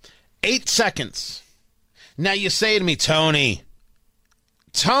filler. 8 seconds. Now you say to me, Tony,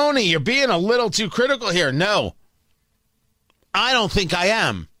 you're being a little too critical here. No, I don't think I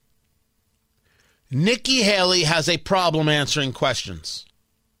am. Nikki Haley has a problem answering questions.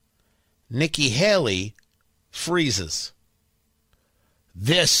 Nikki Haley freezes.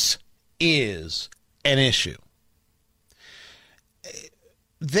 This is an issue.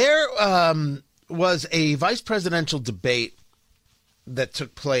 There was a vice presidential debate that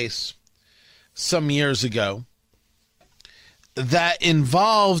took place some years ago that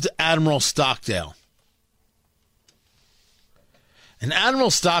involved Admiral Stockdale. And Admiral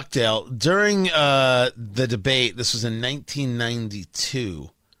Stockdale, during the debate, this was in 1992,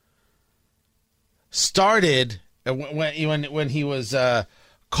 started when he was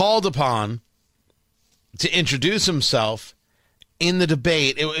called upon to introduce himself in the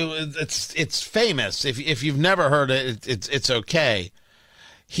debate. It's famous. If you've never heard it, it's okay.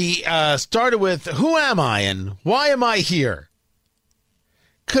 He started with, "Who am I and why am I here?"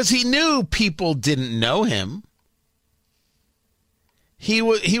 Because he knew people didn't know him. He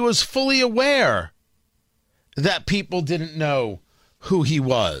was fully aware that people didn't know who he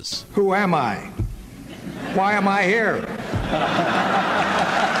was. Who am I? Why am I here?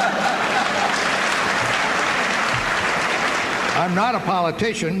 I'm not a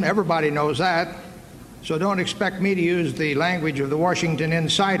politician. Everybody knows that. So don't expect me to use the language of the Washington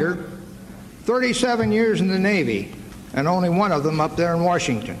Insider. 37 years in the Navy, and only one of them up there in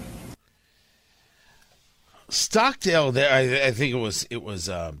Washington. Stockdale, there, I think it was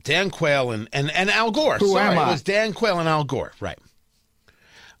Dan Quayle and Al Gore. Who am I? It was Dan Quayle and Al Gore, right?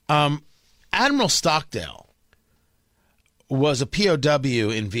 Admiral Stockdale was a POW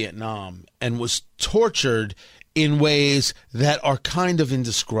in Vietnam and was tortured in ways that are kind of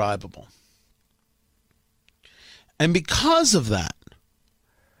indescribable. And because of that,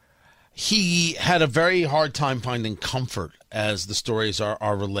 he had a very hard time finding comfort as the stories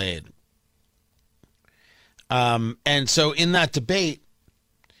are relayed. And so in that debate,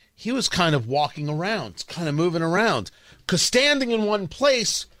 he was kind of walking around, kind of moving around, because standing in one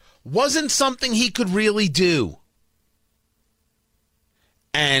place wasn't something he could really do.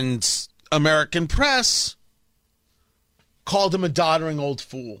 And American press called him a doddering old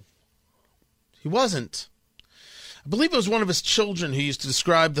fool. He wasn't. I believe it was one of his children who used to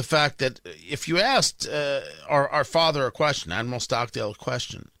describe the fact that if you asked our father a question, Admiral Stockdale a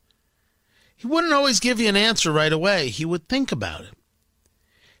question, he wouldn't always give you an answer right away. He would think about it.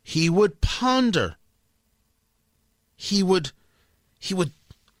 He would ponder. He would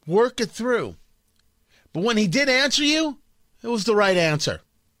work it through. But when he did answer you, it was the right answer.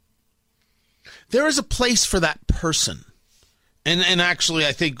 There is a place for that person. And actually,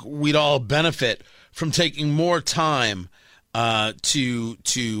 I think we'd all benefit from taking more time to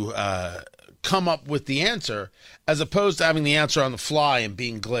come up with the answer, as opposed to having the answer on the fly and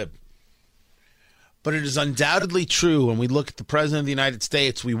being glib. But it is undoubtedly true when we look at the President of the United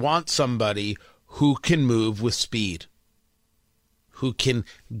States, we want somebody who can move with speed, who can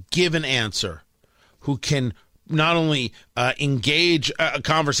give an answer, who can not only engage a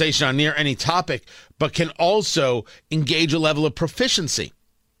conversation on near any topic, but can also engage a level of proficiency.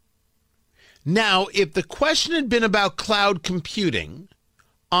 Now, if the question had been about cloud computing,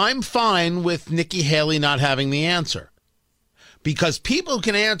 I'm fine with Nikki Haley not having the answer. Because people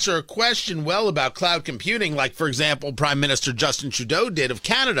can answer a question well about cloud computing, like, for example, Prime Minister Justin Trudeau did of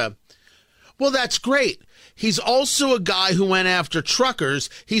Canada. Well, that's great. He's also a guy who went after truckers.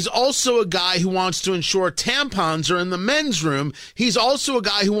 He's also a guy who wants to ensure tampons are in the men's room. He's also a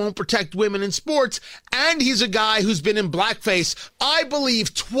guy who won't protect women in sports. And he's a guy who's been in blackface, I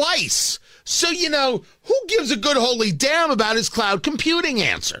believe, twice. So, who gives a good holy damn about his cloud computing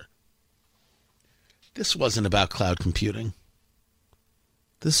answer? This wasn't about cloud computing.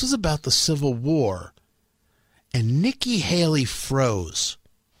 This was about the Civil War. And Nikki Haley froze.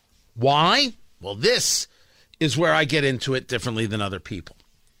 Why? Well, this is where I get into it differently than other people.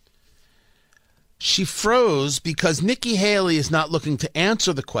 She froze because Nikki Haley is not looking to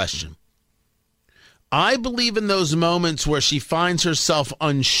answer the question. I believe in those moments where she finds herself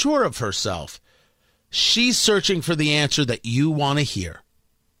unsure of herself, she's searching for the answer that you want to hear,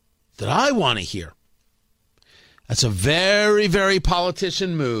 that I want to hear. That's a very, very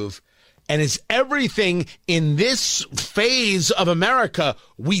politician move, and is everything in this phase of America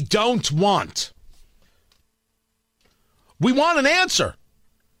we don't want. We want an answer.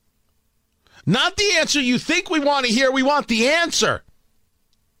 Not the answer you think we want to hear. We want the answer.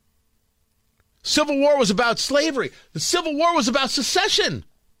 Civil War was about slavery. The Civil War was about secession.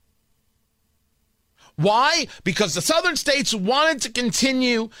 Why? Because the southern states wanted to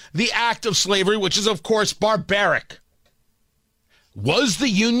continue the act of slavery, which is, of course, barbaric. Was the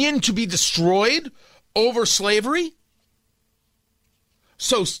Union to be destroyed over slavery?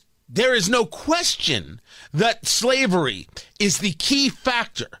 So there is no question that slavery is the key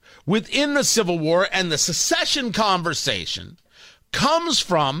factor within the Civil War, and the secession conversation comes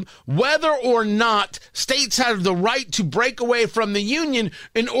from whether or not states have the right to break away from the Union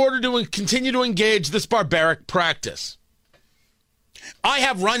in order to continue to engage this barbaric practice. I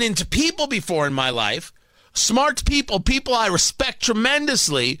have run into people before in my life, smart people I respect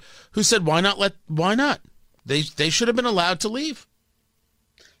tremendously, who said, why not? They should have been allowed to leave.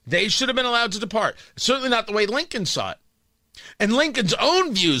 They should have been allowed to depart. Certainly not the way Lincoln saw it. And Lincoln's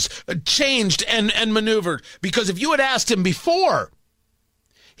own views changed and maneuvered, because if you had asked him before,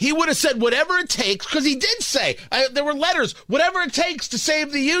 he would have said whatever it takes, because he did say, there were letters, whatever it takes to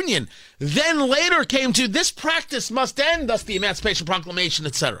save the Union. Then later came to, this practice must end, thus the Emancipation Proclamation,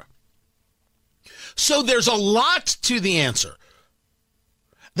 etc. So there's a lot to the answer.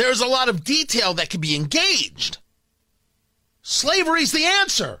 There's a lot of detail that can be engaged. Slavery's the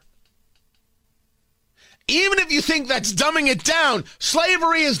answer. Even if you think that's dumbing it down,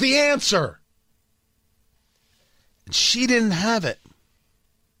 slavery is the answer. And she didn't have it.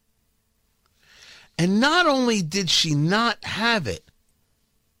 And not only did she not have it,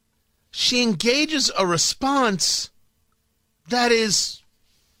 she engages a response that is,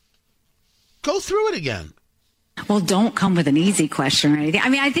 go through it again. Well, don't come with an easy question or anything. I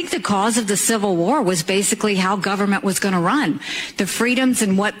mean, I think the cause of the Civil War was basically how government was going to run, the freedoms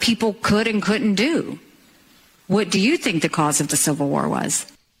and what people could and couldn't do. What do you think the cause of the Civil War was?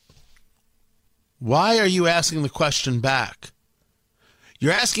 Why are you asking the question back?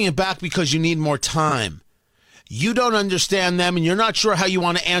 You're asking it back because you need more time. You don't understand them, and you're not sure how you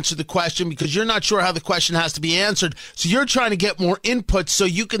want to answer the question because you're not sure how the question has to be answered. So you're trying to get more input so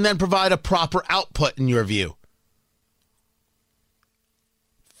you can then provide a proper output in your view.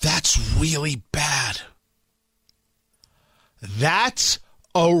 That's really bad. That's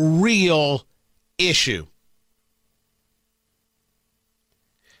a real issue.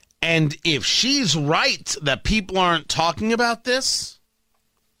 And if she's right that people aren't talking about this,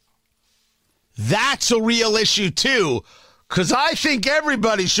 that's a real issue too, because I think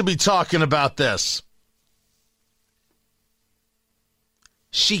everybody should be talking about this.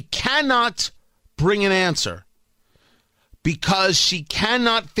 She cannot bring an answer because she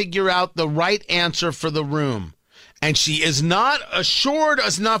cannot figure out the right answer for the room. And she is not assured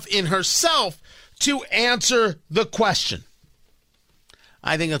enough in herself to answer the question.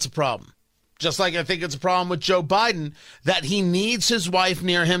 I think that's a problem. Just like I think it's a problem with Joe Biden that he needs his wife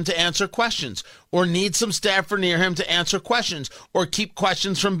near him to answer questions, or needs some staffer near him to answer questions, or keep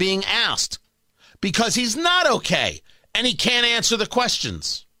questions from being asked. Because he's not okay, and he can't answer the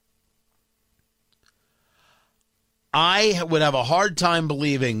questions. I would have a hard time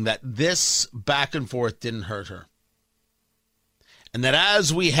believing that this back and forth didn't hurt her. And that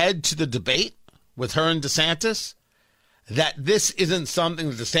as we head to the debate with her and DeSantis, that this isn't something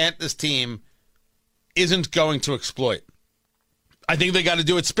the DeSantis team isn't going to exploit. I think they got to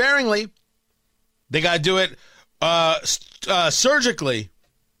do it sparingly. They got to do it surgically.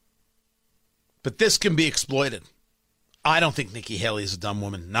 But this can be exploited. I don't think Nikki Haley is a dumb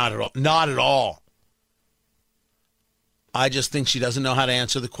woman. Not at all. Not at all. I just think she doesn't know how to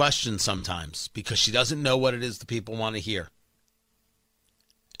answer the question sometimes because she doesn't know what it is the people want to hear.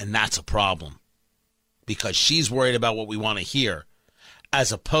 And that's a problem. Because she's worried about what we want to hear,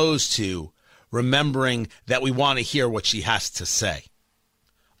 as opposed to remembering that we want to hear what she has to say.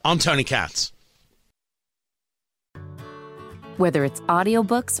 I'm Tony Katz. Whether it's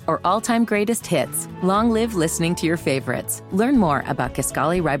audiobooks or all-time greatest hits, long live listening to your favorites. Learn more about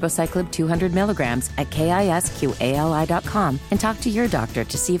Kisqali Ribociclib 200 milligrams at KISQALI.com and talk to your doctor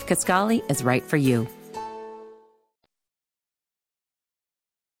to see if Kisqali is right for you.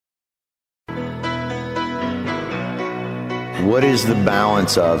 What is the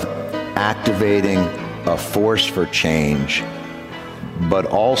balance of activating a force for change, but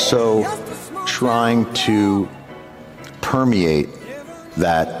also trying to permeate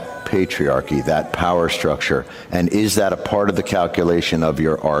that patriarchy, that power structure? And is that a part of the calculation of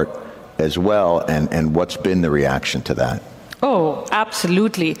your art as well? And what's been the reaction to that? Oh,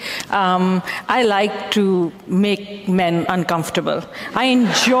 absolutely. I like to make men uncomfortable. I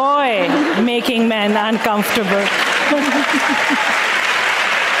enjoy making men uncomfortable.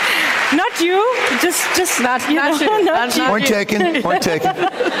 Not you, just not you. Not you. Point taken. Point taken.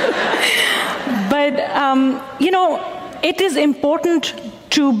 But it is important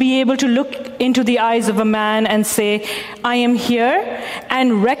to be able to look into the eyes of a man and say, I am here,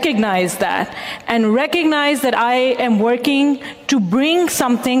 and recognize that. And recognize that I am working to bring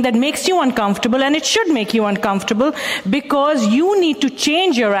something that makes you uncomfortable, and it should make you uncomfortable because you need to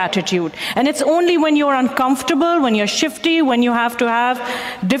change your attitude. And it's only when you're uncomfortable, when you're shifty, when you have to have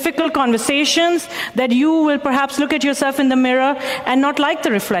difficult conversations that you will perhaps look at yourself in the mirror and not like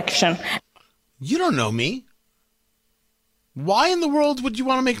the reflection. You don't know me. Why in the world would you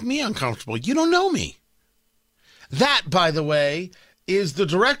want to make me uncomfortable? You don't know me. That, by the way, is the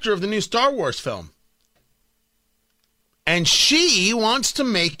director of the new Star Wars film. And she wants to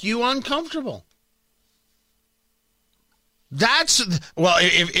make you uncomfortable. That's, well,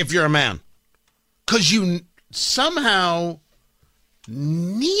 if you're a man. Because you somehow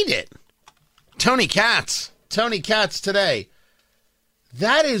need it. Tony Katz today.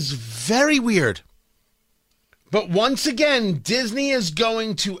 That is very weird. But once again, Disney is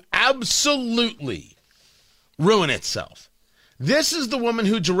going to absolutely ruin itself. This is the woman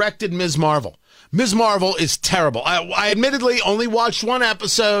who directed Ms. Marvel. Ms. Marvel is terrible. I admittedly only watched one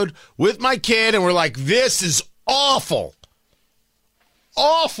episode with my kid, and we're like, this is awful.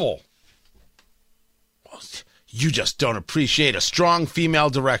 Awful. You just don't appreciate a strong female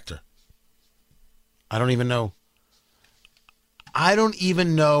director. I don't even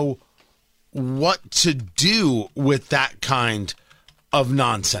know what to do with that kind of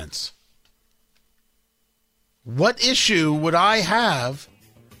nonsense. What issue would I have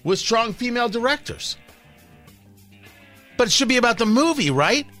with strong female directors? But it should be about the movie,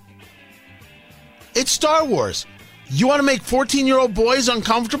 right? It's Star Wars. You want to make 14-year-old boys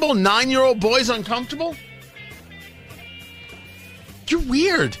uncomfortable? 9-year-old boys uncomfortable? You're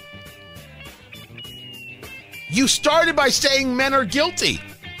weird. You started by saying men are guilty.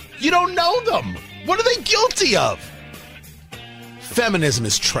 You don't know them. What are they guilty of? Feminism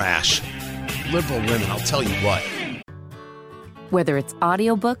is trash. Liberal women, I'll tell you what. Whether it's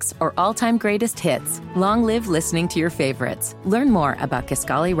audiobooks or all-time greatest hits, long live listening to your favorites. Learn more about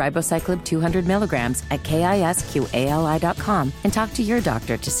Kisqali Ribociclib 200 milligrams at KISQALI.com and talk to your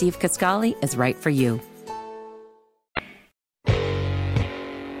doctor to see if Kisqali is right for you.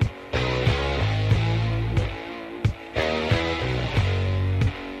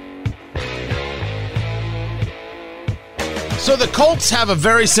 So the Colts have a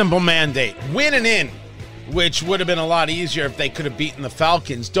very simple mandate. Win and in. Which would have been a lot easier if they could have beaten the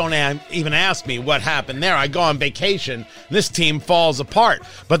Falcons. Don't even ask me what happened there. I go on vacation. This team falls apart.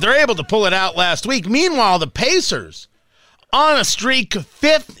 But they're able to pull it out last week. Meanwhile, the Pacers, on a streak,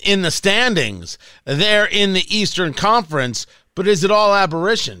 5th in the standings. They're in the Eastern Conference. But is it all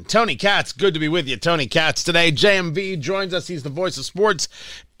aberration? Tony Katz, good to be with you. Tony Katz today. JMV joins us. He's the voice of sports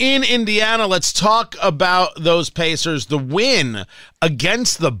in Indiana. Let's talk about those Pacers. The win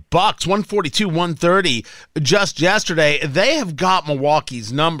against the Bucks, 142-130 just yesterday. They have got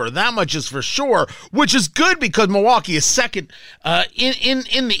Milwaukee's number. That much is for sure, which is good because Milwaukee is second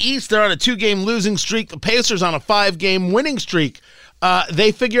in the East. They're on a 2-game losing streak. The Pacers on a 5-game winning streak.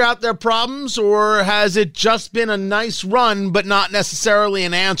 They figure out their problems, or has it just been a nice run, but not necessarily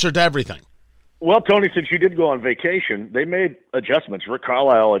an answer to everything? Well, Tony, since you did go on vacation, they made adjustments. Rick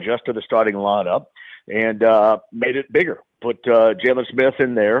Carlisle adjusted the starting lineup and made it bigger. Put Jalen Smith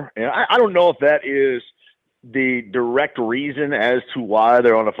in there. And I don't know if that is the direct reason as to why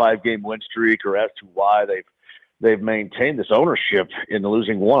they're on a 5-game win streak or as to why they've maintained this ownership in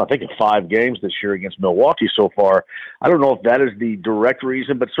losing one, I think, in 5 games this year against Milwaukee so far. I don't know if that is the direct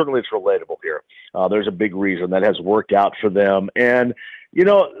reason, but certainly it's relatable here. There's a big reason that has worked out for them. And, you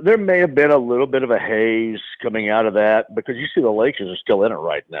know, there may have been a little bit of a haze coming out of that because you see the Lakers are still in it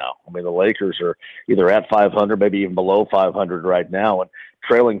right now. I mean, the Lakers are either at 500, maybe even below 500 right now, and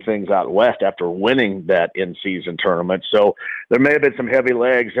trailing things out west after winning that in-season tournament. So there may have been some heavy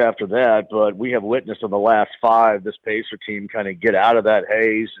legs after that, but we have witnessed in the last 5 this Pacer team kind of get out of that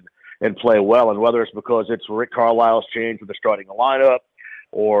haze and play well. And whether it's because it's Rick Carlisle's change with the starting lineup,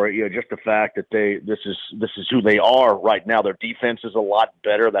 or just the fact that this is who they are right now. Their defense is a lot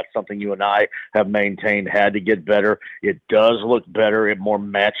better. That's something you and I have maintained had to get better. It does look better. It more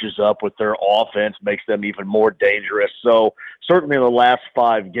matches up with their offense, makes them even more dangerous. So certainly in the last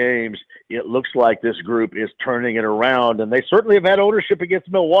 5 games, it looks like this group is turning it around, and they certainly have had ownership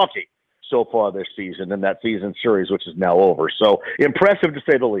against Milwaukee so far this season in that season series, which is now over. So impressive to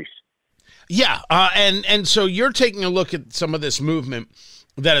say the least. Yeah, and so you're taking a look at some of this movement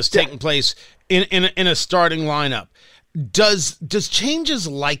that has taken place in a starting lineup. Does changes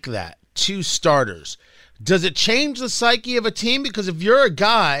like that to starters, does it change the psyche of a team? Because if you're a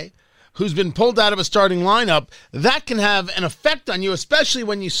guy who's been pulled out of a starting lineup, that can have an effect on you, especially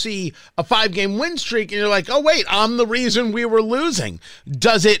when you see a 5-game win streak and you're like, oh, wait, I'm the reason we were losing.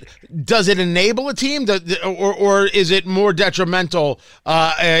 Does it enable a team, or is it more detrimental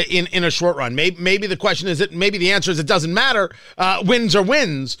in a short run? Maybe the question is maybe the answer is it doesn't matter. Wins are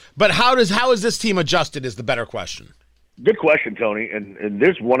wins. But how is this team adjusted is the better question. Good question, Tony. And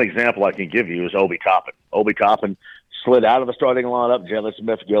there's one example I can give you is Obi Toppin. Obi Toppin slid out of the starting lineup. Jalen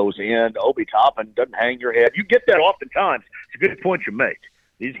Smith goes in. Obi Toppin doesn't hang your head. You get that oftentimes. It's a good point you make.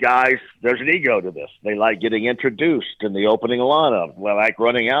 These guys, there's an ego to this. They like getting introduced in the opening lineup. They like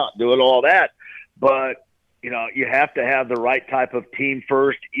running out, doing all that. But, you have to have the right type of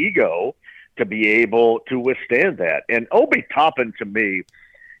team-first ego to be able to withstand that. And Obi Toppin, to me,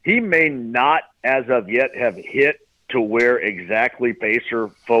 he may not, as of yet, have hit to where exactly Pacer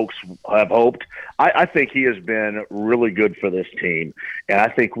folks have hoped. I think he has been really good for this team, and I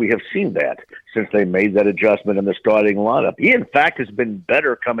think we have seen that since they made that adjustment in the starting lineup. He, in fact, has been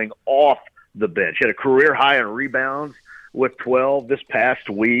better coming off the bench. He had a career high in rebounds with 12 this past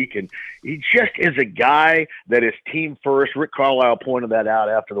week, and he just is a guy that is team first. Rick Carlisle pointed that out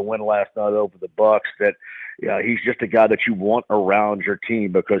after the win last night over the Bucks, that he's just a guy that you want around your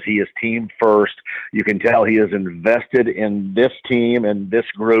team because he is team first. You can tell he is invested in this team and this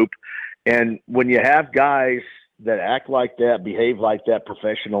group. And when you have guys that act like that, behave like that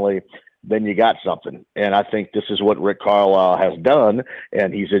professionally, then you got something. And I think this is what Rick Carlisle has done,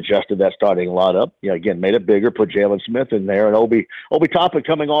 and he's adjusted that starting lineup. Again, made it bigger, put Jalen Smith in there, and Obi Toppin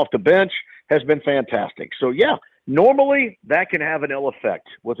coming off the bench has been fantastic. So, normally that can have an ill effect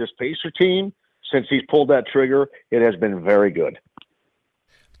with this Pacer team. Since he's pulled that trigger, it has been very good.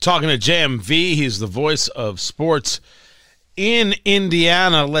 Talking to JMV, he's the voice of sports in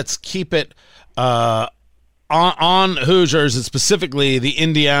Indiana. Let's keep it on on Hoosiers, and specifically the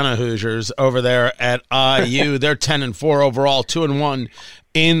Indiana Hoosiers over there at IU. They're 10-4 overall, 2-1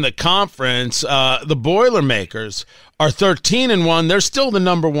 in the conference. The Boilermakers are 13-1. They're still the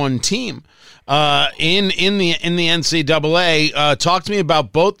number one team in the NCAA. Talk to me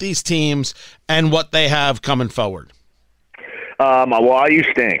about both these teams and what they have coming forward. Well, IU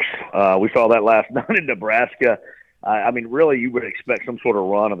stinks. We saw that last night in Nebraska. I mean, really, you would expect some sort of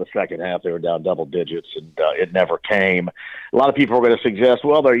run in the second half. They were down double digits, and it never came. A lot of people are going to suggest,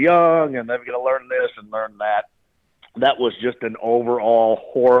 well, they're young, and they're going to learn this and learn that. That was just an overall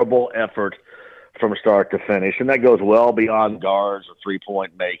horrible effort from start to finish, and that goes well beyond guards or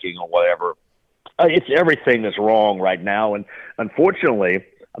three-point making or whatever. It's everything that's wrong right now, and unfortunately,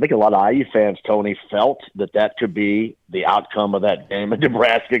 I think a lot of IU fans, Tony, felt that could be the outcome of that game in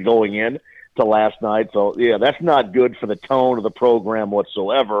Nebraska going in to last night. So, yeah, that's not good for the tone of the program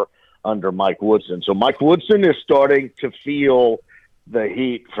whatsoever under Mike Woodson. So Mike Woodson is starting to feel the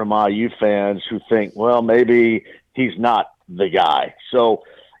heat from IU fans who think, well, maybe he's not the guy. So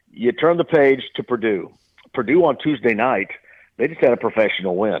you turn the page to Purdue. Purdue on Tuesday night, they just had a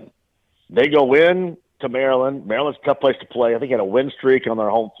professional win. They go in to Maryland. Maryland's a tough place to play. I think they had a win streak on their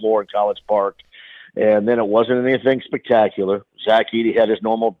home floor in College Park. And then it wasn't anything spectacular. Zach Edey had his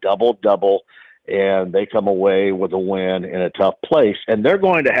normal double-double, and they come away with a win in a tough place. And they're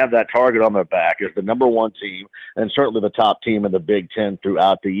going to have that target on their back as the number one team and certainly the top team in the Big Ten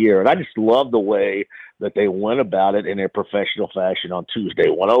throughout the year. And I just love the way that they went about it in a professional fashion on Tuesday.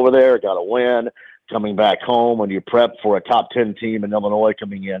 Went over there, got a win, coming back home when you prep for a top 10 team in Illinois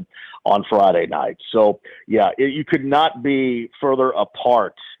coming in on Friday night. So, yeah, you could not be further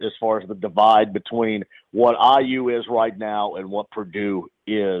apart as far as the divide between what IU is right now and what Purdue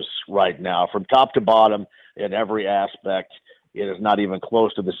is right now. From top to bottom in every aspect, it is not even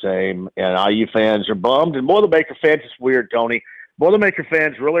close to the same. And IU fans are bummed. And Boilermaker fans, it's weird, Tony. Boilermaker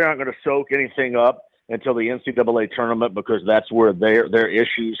fans really aren't going to soak anything up until the NCAA tournament because that's where their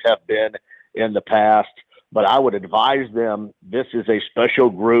issues have been in the past. But I would advise them, this is a special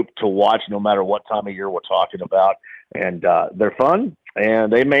group to watch no matter what time of year we're talking about. And they're fun,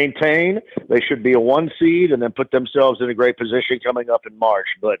 and they maintain. They should be a 1 seed and then put themselves in a great position coming up in March.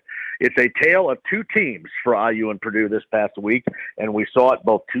 But it's a tale of two teams for IU and Purdue this past week, and we saw it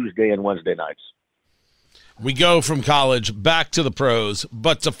both Tuesday and Wednesday nights. We go from college back to the pros,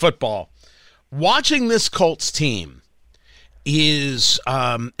 but to football. Watching this Colts team is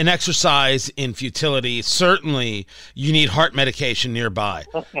an exercise in futility. Certainly, you need heart medication nearby.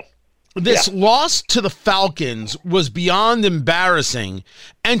 This loss to the Falcons was beyond embarrassing,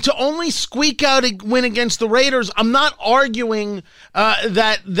 and to only squeak out a win against the Raiders, I'm not arguing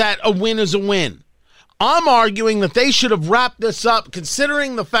that a win is a win. I'm arguing that they should have wrapped this up,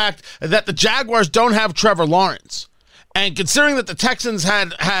 considering the fact that the Jaguars don't have Trevor Lawrence. And considering that the Texans had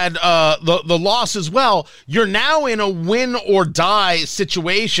the loss as well, you're now in a win-or-die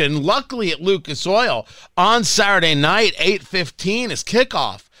situation. Luckily at Lucas Oil on Saturday night, 8:15 is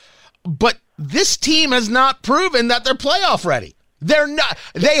kickoff. But this team has not proven that they're playoff ready. They're not.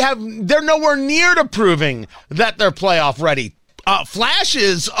 They're nowhere near to proving that they're playoff ready.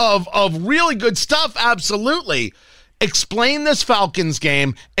 Flashes of really good stuff, absolutely. Explain this Falcons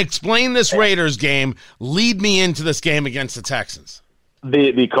game. Explain this Raiders game. Lead me into this game against the Texans.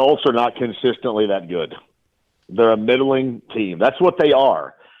 The Colts are not consistently that good. They're a middling team. That's what they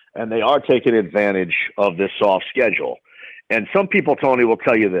are. And they are taking advantage of this soft schedule. And some people, Tony, will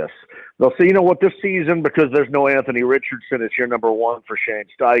tell you this. They'll say, you know what, this season, because there's no Anthony Richardson, it's year number one for Shane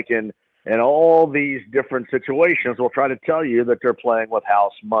Steichen, and all these different situations will try to tell you that they're playing with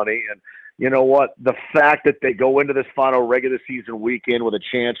house money. And you know what? The fact that they go into this final regular season weekend with a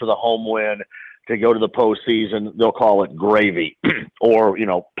chance of a home win to go to the postseason, they'll call it gravy or,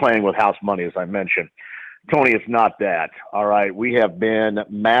 playing with house money, as I mentioned. Tony, it's not that. All right. We have been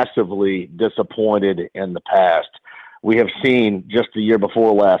massively disappointed in the past. We have seen just the year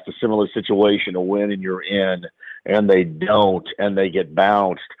before last a similar situation, a win and you're in, and they don't, and they get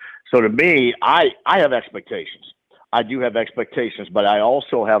bounced. So to me, I have expectations. I do have expectations, but I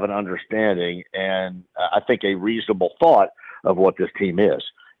also have an understanding and I think a reasonable thought of what this team is.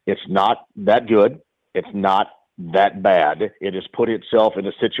 It's not that good. It's not that bad. It has put itself in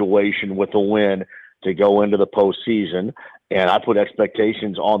a situation with a win to go into the postseason, and I put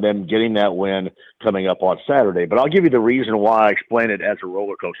expectations on them getting that win coming up on Saturday. But I'll give you the reason why I explain it as a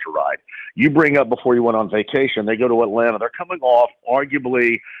roller coaster ride. You bring up before you went on vacation, they go to Atlanta. They're coming off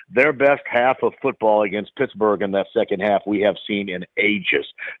arguably their best half of football against Pittsburgh in that second half we have seen in ages.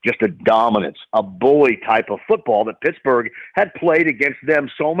 Just a dominance, a bully type of football that Pittsburgh had played against them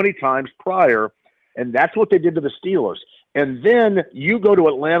so many times prior And that's what they did to the Steelers. And then you go to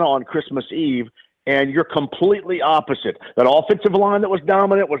Atlanta on Christmas Eve, and you're completely opposite. That offensive line that was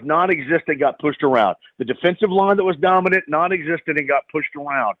dominant, was non-existent, got pushed around. The defensive line that was dominant, non-existent, and got pushed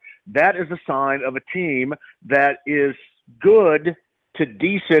around. That is a sign of a team that is good to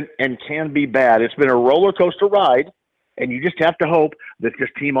decent and can be bad. It's been a roller coaster ride, and you just have to hope that this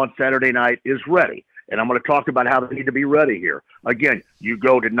team on Saturday night is ready. And I'm going to talk about how they need to be ready here. Again, you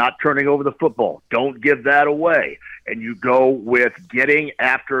go to not turning over the football. Don't give that away. And you go with getting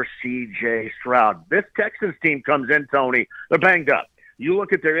after C.J. Stroud. This Texans team comes in, Tony, they're banged up. You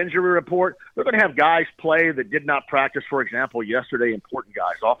look at their injury report, they're going to have guys play that did not practice, for example, yesterday, important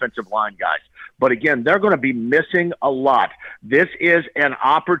guys, offensive line guys. But again, they're going to be missing a lot. This is an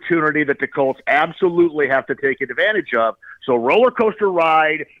opportunity that the Colts absolutely have to take advantage of. So roller coaster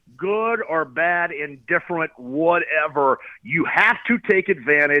ride, good or bad, indifferent, whatever, you have to take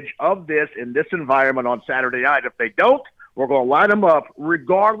advantage of this in this environment on Saturday night. If they don't, we're going to line them up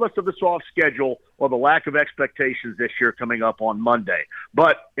regardless of the soft schedule or the lack of expectations this year coming up on Monday.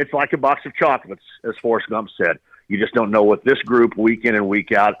 But it's like a box of chocolates, as Forrest Gump said. You just don't know with this group week in and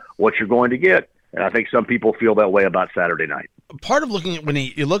week out what you're going to get. And I think some people feel that way about Saturday night. Part of looking at when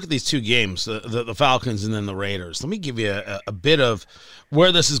you look at these two games, the Falcons and then the Raiders, let me give you a bit of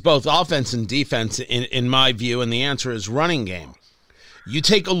where this is both offense and defense in my view, and the answer is running game. You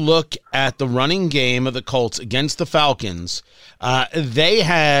take a look at the running game of the Colts against the Falcons. They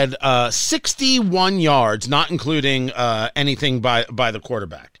had 61 yards, not including anything by the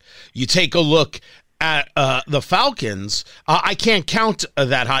quarterback. You take a look at the Falcons. I can't count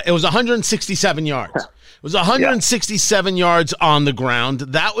that high. It was 167 yards. It was 167 yards on the ground.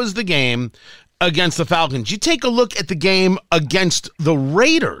 That was the game against the Falcons. You take a look at the game against the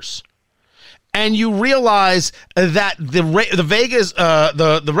Raiders, and you realize that the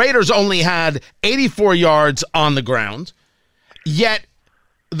Raiders only had 84 yards on the ground, yet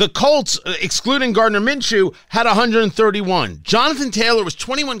the Colts, excluding Gardner Minshew, had 131. Jonathan Taylor was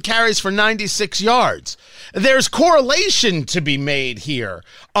 21 carries for 96 yards. There's correlation to be made here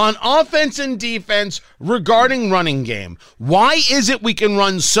on offense and defense regarding running game. Why is it we can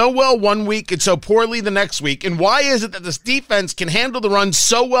run so well one week and so poorly the next week? And why is it that this defense can handle the run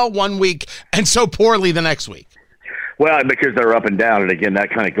so well one week and so poorly the next week? Well, because they're up and down. And again, that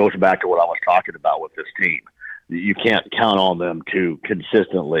kind of goes back to what I was talking about with this team. You can't count on them to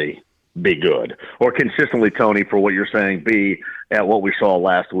consistently be good, or consistently, Tony, for what you're saying, be at what we saw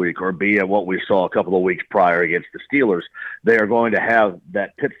last week or be at what we saw a couple of weeks prior against the Steelers. They are going to have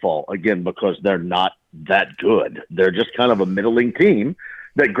that pitfall, again, because they're not that good. They're just kind of a middling team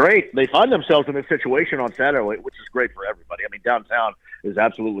that they find themselves in this situation on Saturday, which is great for everybody. I mean, downtown is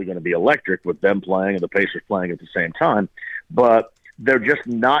absolutely going to be electric with them playing and the Pacers playing at the same time, but they're just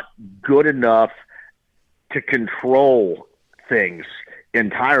not good enough to control things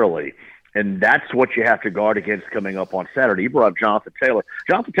entirely. And that's what you have to guard against coming up on Saturday. You brought up Jonathan Taylor.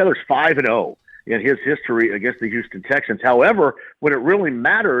 Jonathan Taylor's 5-0 in his history against the Houston Texans. However, when it really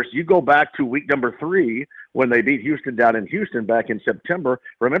matters, you go back to week number 3 when they beat Houston down in Houston back in September.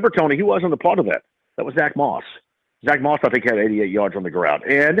 Remember, Tony, he wasn't a part of that. That was Zach Moss. Zach Moss, I think, had 88 yards on the ground.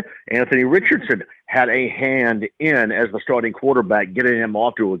 And Anthony Richardson had a hand in as the starting quarterback, getting him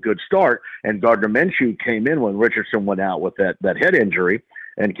off to a good start. And Gardner Minshew came in when Richardson went out with that head injury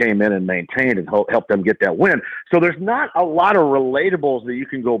and came in and maintained and helped them get that win. So there's not a lot of relatables that you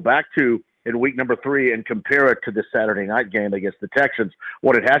can go back to in week number 3 and compare it to the Saturday night game against the Texans.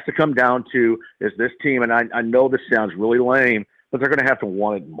 What it has to come down to is this team, and I know this sounds really lame, but they're going to have to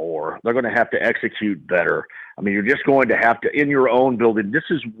want it more. They're going to have to execute better. I mean, you're just going to have to, in your own building, this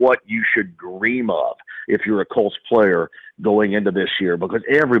is what you should dream of if you're a Colts player going into this year, because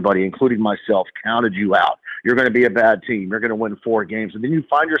everybody, including myself, counted you out. You're going to be a bad team. You're going to win 4 games. And then you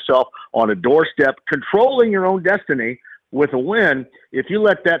find yourself on a doorstep controlling your own destiny with a win. If you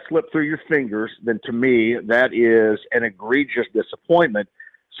let that slip through your fingers, then to me, that is an egregious disappointment.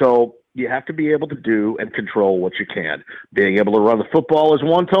 So you have to be able to do and control what you can. Being able to run the football is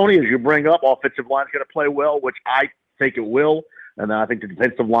one, Tony, as you bring up. Offensive line's going to play well, which I think it will. And then I think the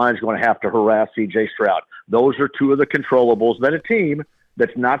defensive line is going to have to harass C.J. Stroud. Those are 2 of the controllables that a team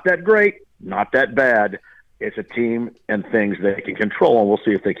that's not that great, not that bad, it's a team and things they can control, and we'll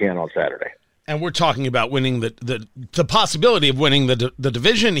see if they can on Saturday. And we're talking about winning the possibility of winning the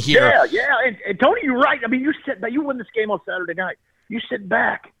division here. Yeah. And Tony, you're right. I mean, you win this game on Saturday night. You sit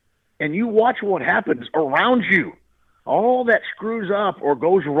back and you watch what happens around you. All that screws up or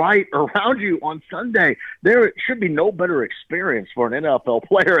goes right around you on Sunday. There should be no better experience for an NFL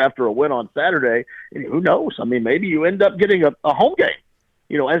player after a win on Saturday. And who knows? I mean, maybe you end up getting a home game.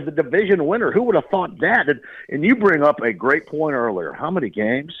 as the division winner. Who would have thought that? And you bring up a great point earlier. How many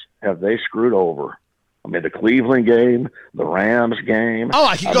games have they screwed over? I mean, the Cleveland game, the Rams game. Oh,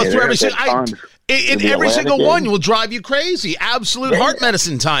 I can go through every single every single one will drive you crazy. Absolute heart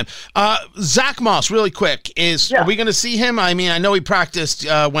medicine time. Zach Moss, really quick, are we going to see him? I mean, I know he practiced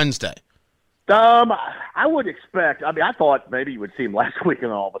Wednesday. I would expect. I mean, I thought maybe you would see him last week,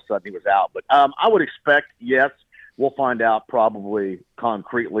 and all of a sudden he was out. But I would expect, yes, we'll find out probably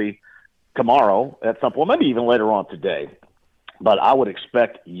concretely tomorrow at some point, maybe even later on today. But I would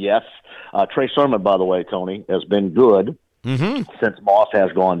expect, yes. Trey Sermon, by the way, Tony, has been good since Moss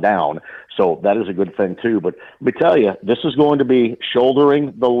has gone down. So that is a good thing, too. But let me tell you, this is going to be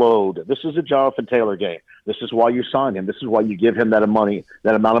shouldering the load. This is a Jonathan Taylor game. This is why you sign him. This is why you give him that amount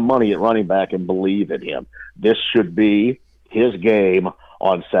of money at running back and believe in him. This should be his game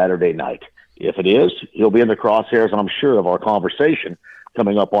on Saturday night. If it is, he'll be in the crosshairs, and I'm sure, of our conversation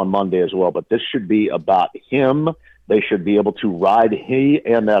coming up on Monday as well. But this should be about him. They should be able to ride he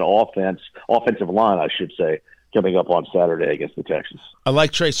and that offensive line, I should say, coming up on Saturday against the Texans. I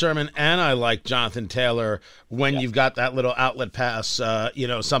like Trey Sermon, and I like Jonathan Taylor when you've got that little outlet pass,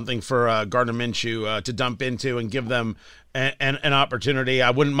 something for Gardner Minshew to dump into and give them an opportunity.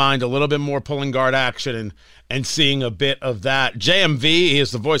 I wouldn't mind a little bit more pulling guard action and seeing a bit of that. JMV, he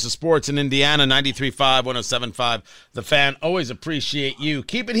is the voice of sports in Indiana, 93.5, 107.5. The Fan, always appreciate you.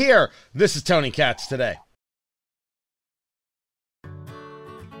 Keep it here. This is Tony Katz Today.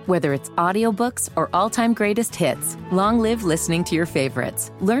 Whether it's audiobooks or all-time greatest hits, long live listening to your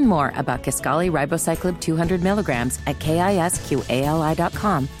favorites. Learn more about Kisqali Ribociclib 200 milligrams at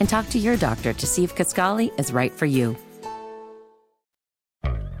KISQALI.com and talk to your doctor to see if Kisqali is right for you.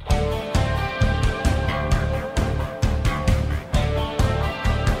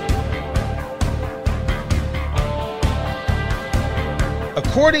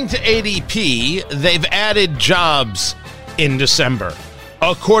 According to ADP, they've added jobs in December.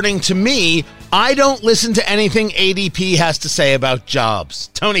 According to me, I don't listen to anything ADP has to say about jobs.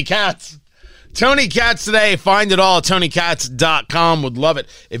 Tony Katz. Tony Katz Today. Find it all at TonyKatz.com. Would love it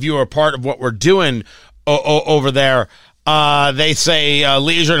if you were a part of what we're doing over there. They say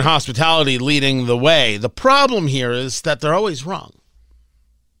leisure and hospitality leading the way. The problem here is that they're always wrong.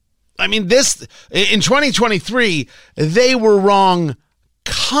 I mean, in 2023, they were wrong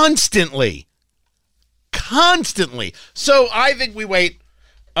constantly. So I think we wait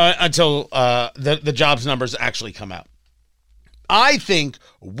until the jobs numbers actually come out. I think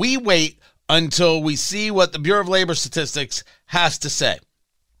we wait until we see what the Bureau of Labor Statistics has to say.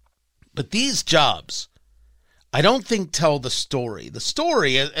 But these jobs, I don't think tell the story. The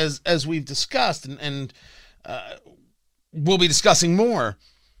story, as we've discussed and we'll be discussing more,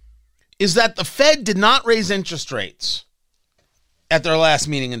 is that the Fed did not raise interest rates at their last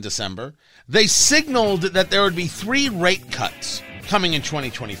meeting in December. They signaled that there would be 3 rate cuts coming in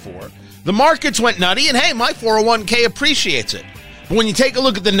 2024. The markets went nutty, and hey, my 401k appreciates it. But when you take a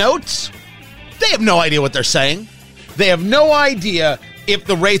look at the notes, they have no idea what they're saying. They have no idea if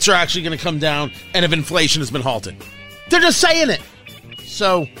the rates are actually going to come down and if inflation has been halted. They're just saying it.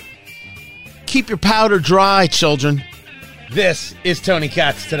 So keep your powder dry, children. This is Tony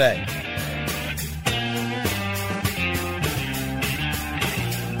Katz Today.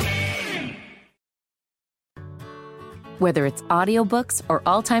 Whether it's audiobooks or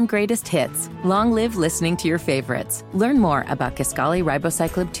all-time greatest hits, long live listening to your favorites. Learn more about Kisqali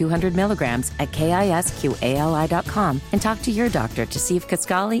Ribociclib 200 milligrams at KISQALI.com and talk to your doctor to see if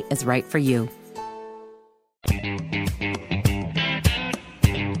Kisqali is right for you.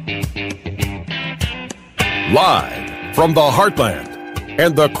 Live from the heartland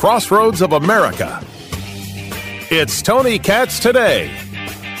and the crossroads of America, it's Tony Katz Today.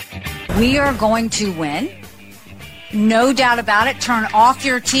 We are going to win. No doubt about it. Turn off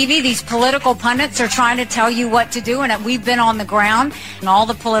your TV. These political pundits are trying to tell you what to do, and we've been on the ground, and all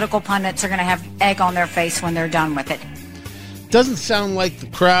the political pundits are going to have egg on their face when they're done with it. Doesn't sound like the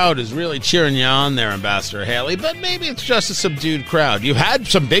crowd is really cheering you on there, Ambassador Haley, but maybe it's just a subdued crowd. You had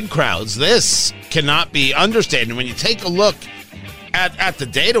some big crowds. This cannot be understated. When you take a look at the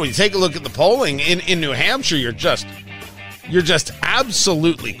data, when you take a look at the polling in New Hampshire, you're just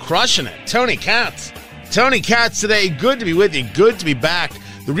absolutely crushing it. Tony Katz Today. Good to be with you. Good to be back.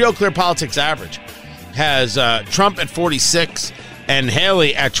 The Real Clear Politics average has Trump at 46 and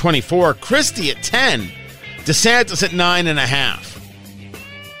Haley at 24. Christie at 10. DeSantis at 9.5.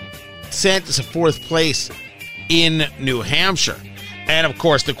 DeSantis at 4th place in New Hampshire. And, of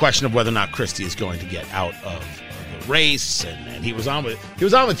course, the question of whether or not Christie is going to get out of the race. And he was on with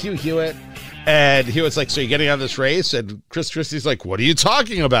Hugh Hewitt And he was like, so you're getting out of this race? And Chris Christie's like, what are you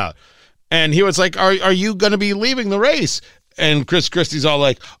talking about? And he was like, are you going to be leaving the race? And Chris Christie's all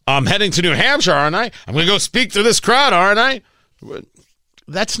like, I'm heading to New Hampshire, aren't I? I'm going to go speak to this crowd, aren't I?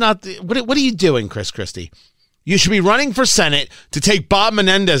 That's not what are you doing, Chris Christie? You should be running for Senate to take Bob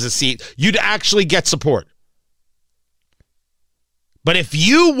Menendez's seat. You'd actually get support. But if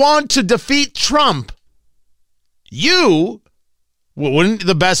you want to defeat Trump, wouldn't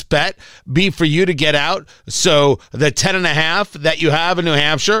the best bet be for you to get out so the 10.5 that you have in New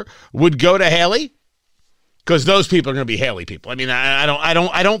Hampshire would go to Haley? Because those people are going to be Haley people. I mean,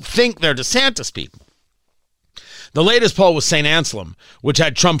 I don't think they're DeSantis people. The latest poll was St. Anselm, which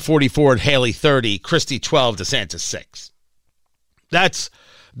had Trump 44 and Haley 30, Christie 12, DeSantis 6. That's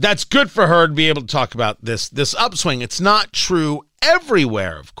good for her to be able to talk about this upswing. It's not true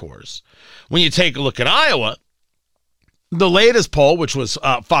everywhere, of course. When you take a look at Iowa, the latest poll, which was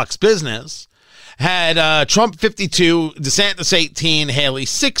Fox Business, had Trump 52, DeSantis 18, Haley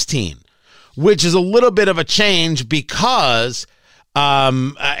 16, which is a little bit of a change because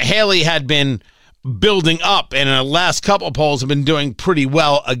Haley had been building up and in the last couple of polls have been doing pretty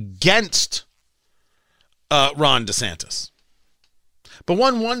well against Ron DeSantis. But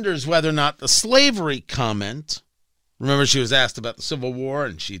one wonders whether or not the slavery comment, remember she was asked about the Civil War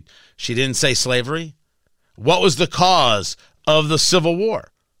and she didn't say slavery? What was the cause of the Civil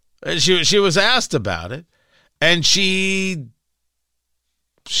War? She was asked about it, and she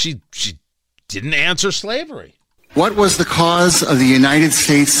didn't answer slavery. What was the cause of the United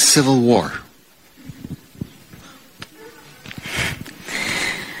States Civil War?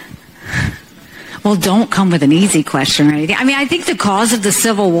 Well, don't come with an easy question or anything. I mean, I think the cause of the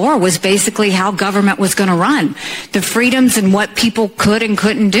Civil War was basically how government was going to run, the freedoms and what people could and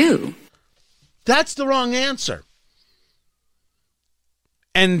couldn't do. That's the wrong answer.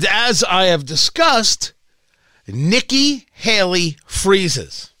 And as I have discussed, Nikki Haley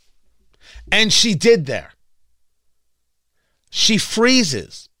freezes. And she did there. She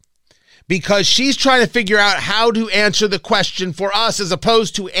freezes because she's trying to figure out how to answer the question for us as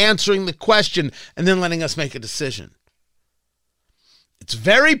opposed to answering the question and then letting us make a decision. It's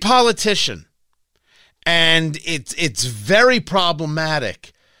very politician, and it's very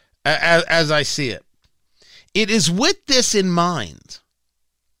problematic as I see it. It is with this in mind,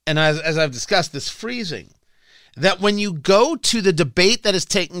 and as I've discussed, this freezing, that when you go to the debate that is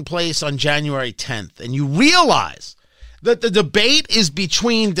taking place on January 10th and you realize that the debate is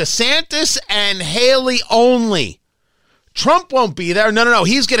between DeSantis and Haley only, Trump won't be there. No.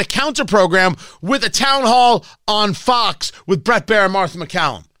 He's going to counter program with a town hall on Fox with Brett Baer and Martha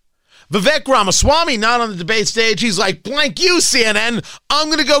McCallum. Vivek Ramaswamy not on the debate stage. He's like, blank you, CNN. I'm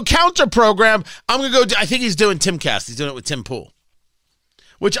going to go counter program. I'm going to go. I think he's doing Timcast. He's doing it with Tim Pool,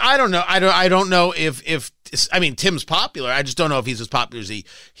 which I don't know. I don't know if I mean, Tim's popular. I just don't know if he's as popular as he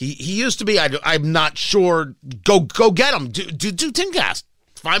used to be. I'm not sure. Go get him. Do Timcast.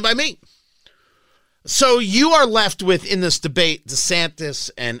 Fine by me. So you are left with, in this debate, DeSantis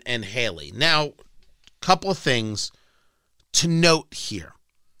and Haley. Now, a couple of things to note here.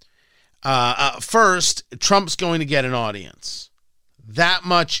 First, Trump's going to get an audience. That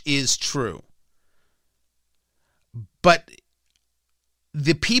much is true. But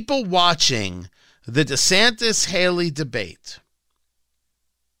the people watching the DeSantis-Haley debate,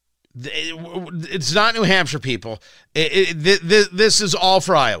 it's not New Hampshire people. This is all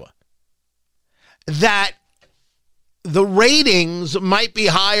for Iowa. That the ratings might be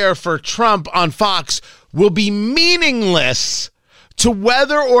higher for Trump on Fox will be meaningless to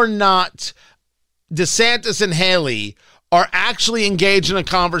whether or not DeSantis and Haley are actually engaged in a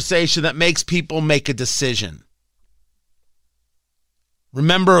conversation that makes people make a decision.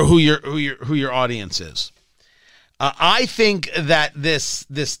 Remember who your audience is. I think that this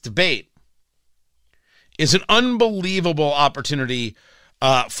debate is an unbelievable opportunity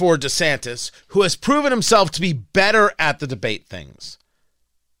for DeSantis, who has proven himself to be better at the debate things.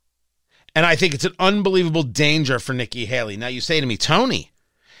 And I think it's an unbelievable danger for Nikki Haley. Now you say to me, Tony,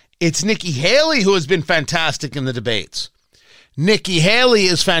 it's Nikki Haley who has been fantastic in the debates. Nikki Haley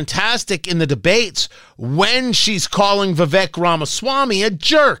is fantastic in the debates when she's calling Vivek Ramaswamy a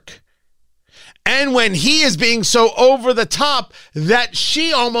jerk. And when he is being so over the top that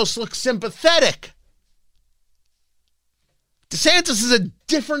she almost looks sympathetic. DeSantis is a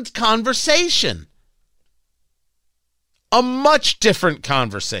different conversation. A much different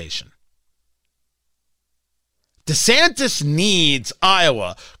conversation. DeSantis needs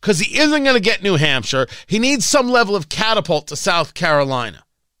Iowa because he isn't going to get New Hampshire. He needs some level of catapult to South Carolina.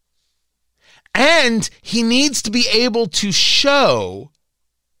 And he needs to be able to show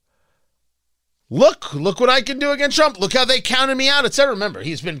Look what I can do against Trump. Look how they counted me out, etc. Remember,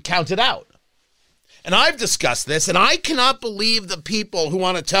 he's been counted out. And I've discussed this, and I cannot believe the people who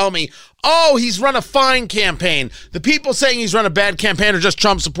want to tell me, oh, he's run a fine campaign. The people saying he's run a bad campaign are just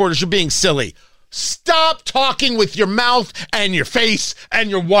Trump supporters. You're being silly. Stop talking with your mouth and your face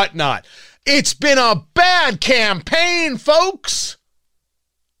and your whatnot. It's been a bad campaign, folks.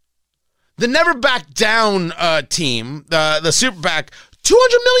 The Never Back Down team, the Super PAC, $200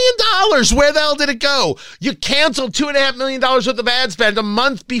 million. Where the hell did it go? You canceled $2.5 million worth of ad spend a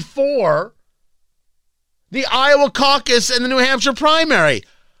month before the Iowa caucus and the New Hampshire primary.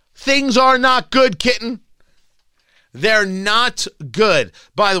 Things are not good, kitten. They're not good.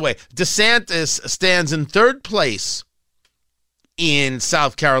 By the way, DeSantis stands in third place in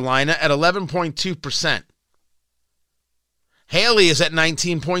South Carolina at 11.2%. Haley is at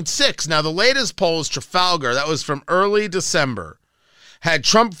 19.6%. Now, the latest poll is Trafalgar. That was from early December. Had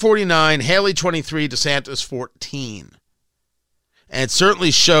Trump 49, Haley 23, DeSantis 14. And it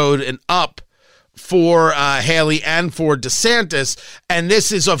certainly showed an up for Haley and for DeSantis. And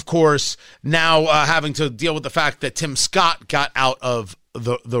this is, of course, now having to deal with the fact that Tim Scott got out of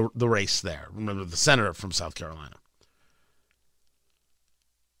the race there. Remember, the senator from South Carolina.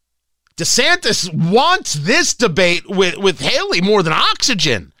 DeSantis wants this debate with Haley more than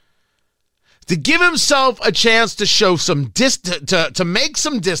oxygen, to give himself a chance to show some to make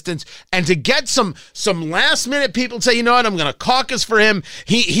some distance and to get some last minute people to say, you know what, I'm going to caucus for him.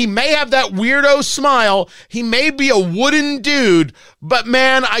 He may have that weirdo smile. He may be a wooden dude, but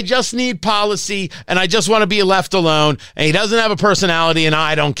man, I just need policy and I just want to be left alone. And he doesn't have a personality and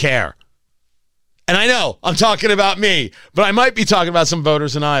I don't care. And I know I'm talking about me, but I might be talking about some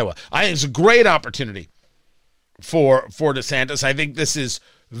voters in Iowa. I think it's a great opportunity for DeSantis. I think this is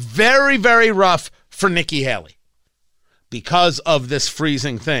very, very rough for Nikki Haley because of this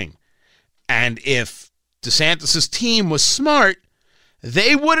freezing thing. And if DeSantis' team was smart,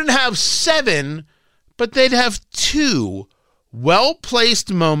 they wouldn't have 7, but they'd have 2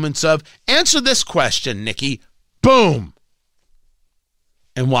 well-placed moments of, answer this question, Nikki, boom,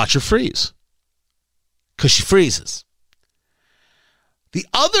 and watch her freeze. Because she freezes. The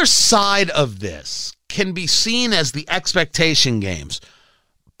other side of this can be seen as the expectation game.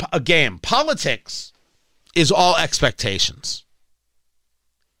 Politics is all expectations.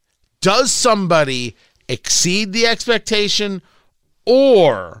 Does somebody exceed the expectation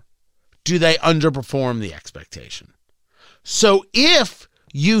or do they underperform the expectation? So if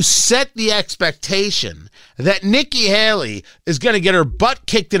you set the expectation that Nikki Haley is going to get her butt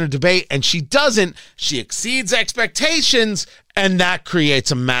kicked in a debate and she doesn't, she exceeds expectations, and that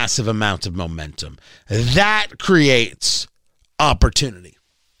creates a massive amount of momentum. That creates opportunity.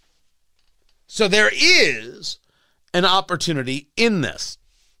 So there is an opportunity in this.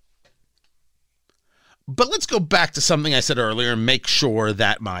 But let's go back to something I said earlier and make sure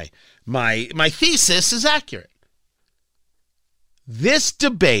that my thesis is accurate. This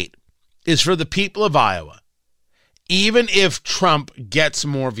debate is for the people of Iowa, even if Trump gets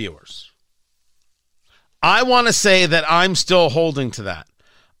more viewers. I want to say that I'm still holding to that.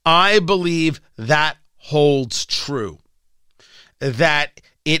 I believe that holds true. That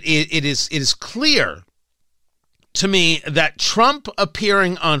it is clear to me that Trump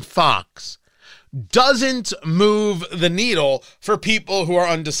appearing on Fox doesn't move the needle for people who are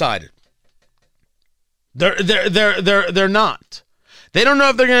undecided. They're not. They don't know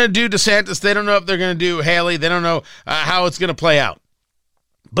if they're going to do DeSantis. They don't know if they're going to do Haley. They don't know how it's going to play out.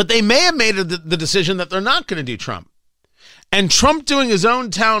 But they may have made the decision that they're not going to do Trump. And Trump doing his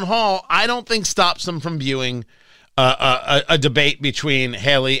own town hall, I don't think stops them from viewing a debate between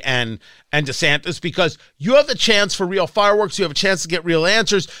Haley and DeSantis, because you have the chance for real fireworks. You have a chance to get real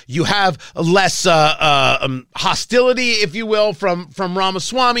answers. You have less hostility, if you will, from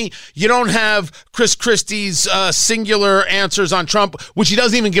Ramaswamy. You don't have Chris Christie's singular answers on Trump, which he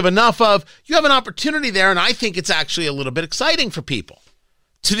doesn't even give enough of. You have an opportunity there, and I think it's actually a little bit exciting for people,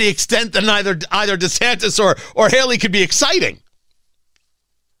 to the extent that either DeSantis or Haley could be exciting.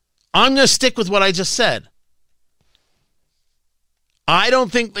 I'm going to stick with what I just said. I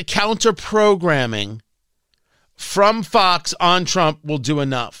don't think the counter programming from Fox on Trump will do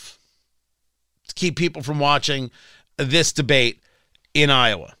enough to keep people from watching this debate in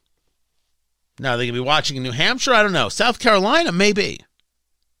Iowa. Now, they can be watching in New Hampshire. I don't know. South Carolina, maybe.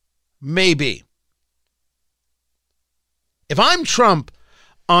 Maybe. If I'm Trump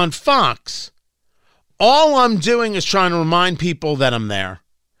on Fox, all I'm doing is trying to remind people that I'm there.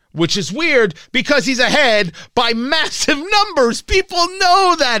 Which is weird because he's ahead by massive numbers. People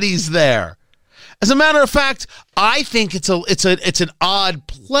know that he's there. As a matter of fact, I think it's an odd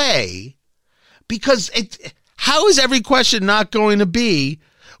play Because how is every question not going to be,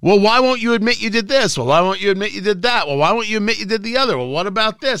 well, why won't you admit you did this? Well, why won't you admit you did that? Well, why won't you admit you did the other? Well, what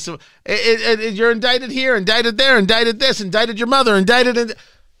about this? You're indicted here, indicted there, indicted this, indicted your mother, indicted. And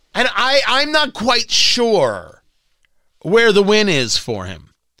I'm not quite sure where the win is for him.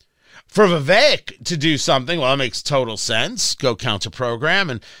 For Vivek to do something, well, it makes total sense. Go counter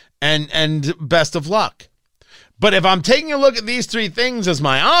program and best of luck. But if I'm taking a look at these three things as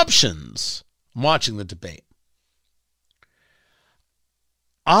my options, I'm watching the debate.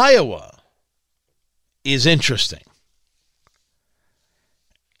 Iowa is interesting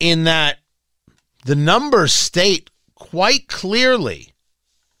in that the numbers state quite clearly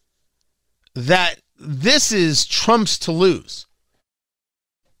that this is Trump's to lose.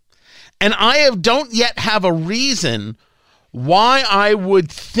 And I don't yet have a reason why I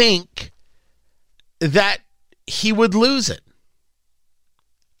would think that he would lose it.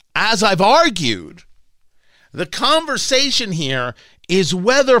 As I've argued, the conversation here is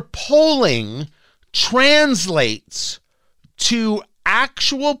whether polling translates to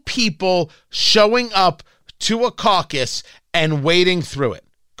actual people showing up to a caucus and wading through it.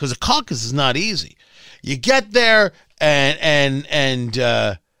 Because a caucus is not easy. You get there and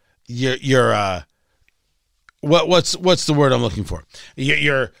you're what's the word I'm looking for?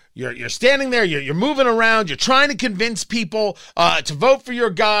 You're standing there, you're moving around, you're trying to convince people to vote for your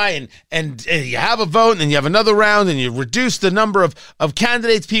guy, and you have a vote, and then you have another round, and you reduce the number of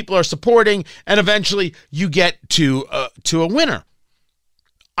candidates people are supporting, and eventually you get to a winner.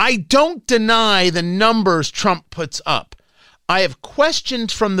 I don't deny the numbers Trump puts up. I have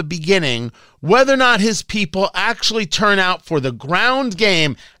questioned from the beginning whether or not his people actually turn out for the ground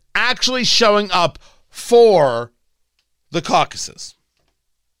game, actually showing up for the caucuses.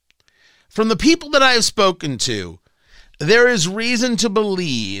 From the people that I have spoken to, there is reason to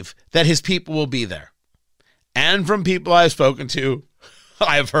believe that his people will be there. And from people I have spoken to,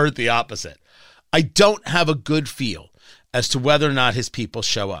 I have heard the opposite. I don't have a good feel as to whether or not his people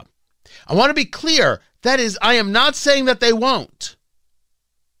show up. I want to be clear. That is, I am not saying that they won't.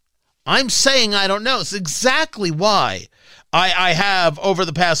 I'm saying I don't know. It's exactly why I have, over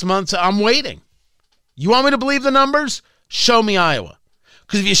the past months, I'm waiting. You want me to believe the numbers? Show me Iowa.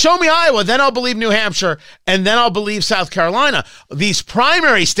 Because if you show me Iowa, then I'll believe New Hampshire, and then I'll believe South Carolina. These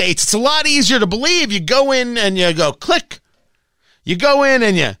primary states, it's a lot easier to believe. You go in and you go click. You go in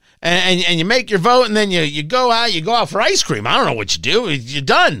and you make your vote, and then you go out for ice cream. I don't know what you do. You're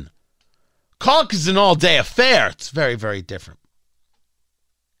done. Caucus is an all-day affair. It's very, very different.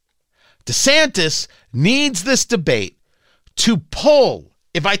 DeSantis needs this debate to pull.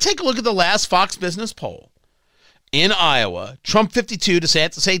 If I take a look at the last Fox Business poll in Iowa, Trump 52,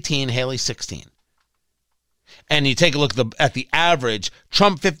 DeSantis 18, Haley 16. And you take a look at the average,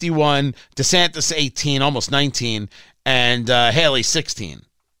 Trump 51, DeSantis 18, almost 19, and Haley 16.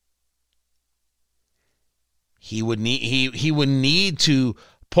 He would need to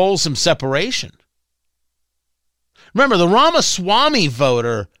pull some separation. Remember, the Ramaswamy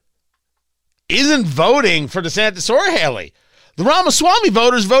voter isn't voting for DeSantis or Haley. The Ramaswamy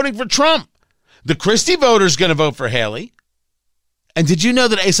voter is voting for Trump. The Christie voter is going to vote for Haley. And did you know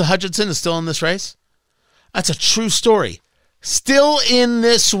that Asa Hutchinson is still in this race? That's a true story. Still in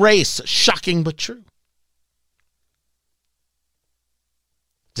this race. Shocking but true.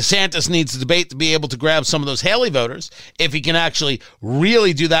 DeSantis needs the debate to be able to grab some of those Haley voters if he can actually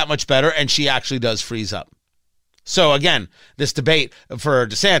really do that much better and she actually does freeze up. So again, this debate for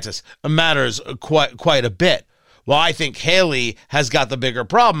DeSantis matters quite a bit. While I think Haley has got the bigger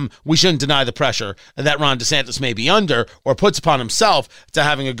problem, we shouldn't deny the pressure that Ron DeSantis may be under or puts upon himself to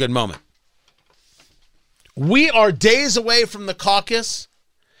having a good moment. We are days away from the caucus,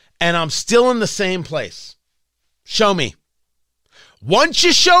 and I'm still in the same place. Show me. Once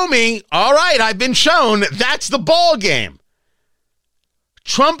you show me, all right, I've been shown, that's the ball game.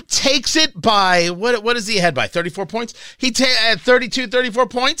 Trump takes it by, what is he ahead by, 34 points? At 32, 34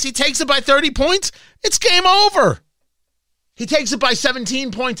 points, he takes it by 30 points, it's game over. He takes it by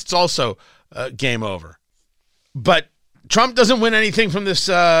 17 points, it's also game over. But Trump doesn't win anything from this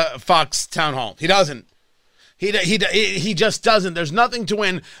Fox town hall. He doesn't. He just doesn't. There's nothing to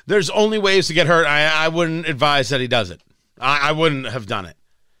win. There's only ways to get hurt. I wouldn't advise that he does it. I wouldn't have done it.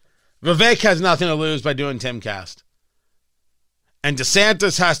 Vivek has nothing to lose by doing Timcast. And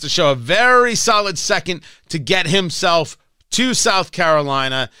DeSantis has to show a very solid second to get himself to South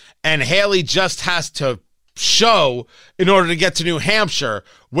Carolina. And Haley just has to show in order to get to New Hampshire,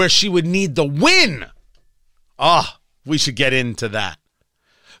 where she would need the win. We should get into that.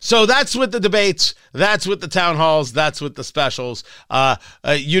 So that's with the debates. That's with the town halls. That's with the specials.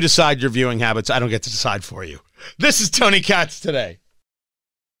 You decide your viewing habits. I don't get to decide for you. This is Tony Katz Today.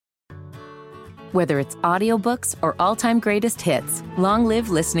 Whether it's audiobooks or all-time greatest hits, long live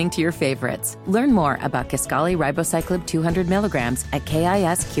listening to your favorites. Learn more about Kisqali Ribociclib 200 milligrams at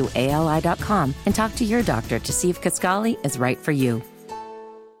KISQALI.com and talk to your doctor to see if Kisqali is right for you.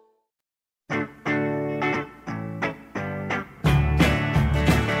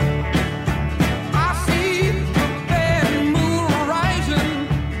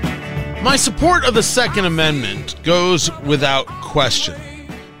 My support of the Second Amendment goes without question.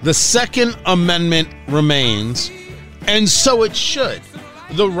 The Second Amendment remains, and so it should.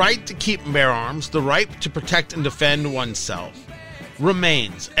 The right to keep and bear arms, the right to protect and defend oneself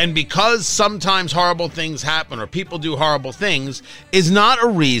remains. And because sometimes horrible things happen or people do horrible things is not a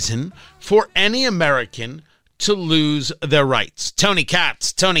reason for any American to lose their rights. Tony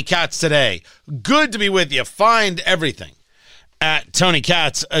Katz Today. Good to be with you. Find everything at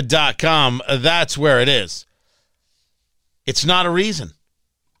TonyKatz.com. That's where it is. It's not a reason.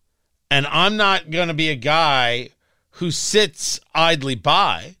 And I'm not going to be a guy who sits idly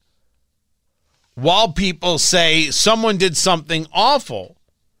by while people say someone did something awful.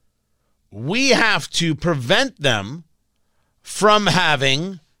 We have to prevent them from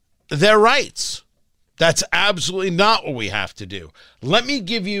having their rights. That's absolutely not what we have to do. Let me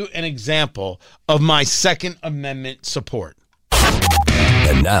give you an example of my Second Amendment support.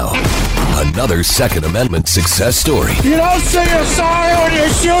 And now, another Second Amendment success story. You don't say you're sorry when you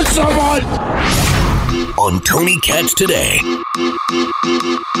shoot someone! On Tony Katz Today.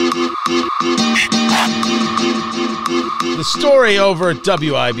 The story over at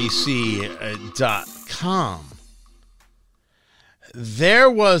WIBC.com. There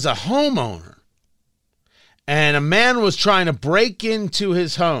was a homeowner, and a man was trying to break into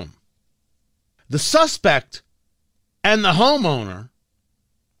his home. The suspect and the homeowner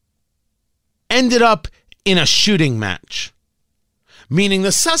ended up in a shooting match. Meaning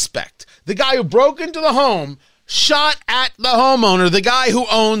the suspect, the guy who broke into the home, shot at the homeowner, the guy who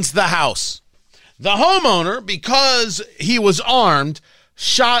owns the house. The homeowner, because he was armed,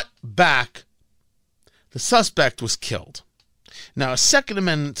 shot back. The suspect was killed. Now, a Second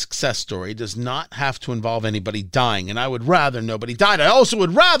Amendment success story does not have to involve anybody dying, and I would rather nobody died. I also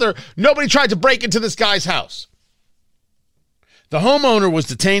would rather nobody tried to break into this guy's house. The homeowner was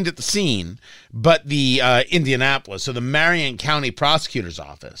detained at the scene, but the Indianapolis, so the Marion County Prosecutor's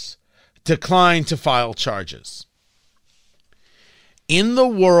Office, declined to file charges. In the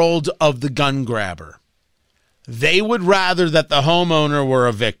world of the gun grabber, they would rather that the homeowner were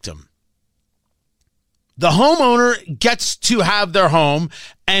a victim. The homeowner gets to have their home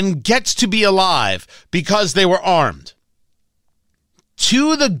and gets to be alive because they were armed.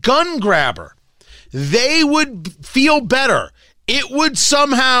 To the gun grabber, they would feel better. It would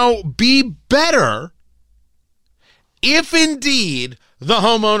somehow be better if indeed the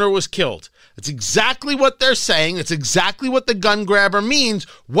homeowner was killed. That's exactly what they're saying. It's exactly what the gun grabber means.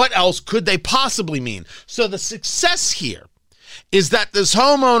 What else could they possibly mean? So the success here is that this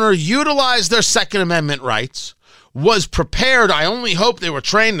homeowner utilized their Second Amendment rights, was prepared. I only hope they were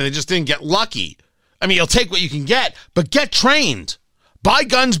trained and they just didn't get lucky. I mean, you'll take what you can get, but get trained. Buy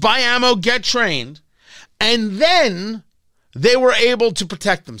guns, buy ammo, get trained. And then they were able to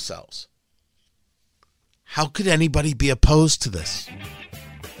protect themselves. How could anybody be opposed to this?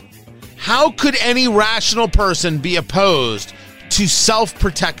 How could any rational person be opposed to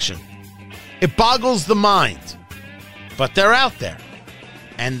self-protection? It boggles the mind. But they're out there,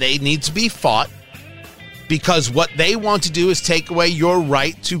 and they need to be fought because what they want to do is take away your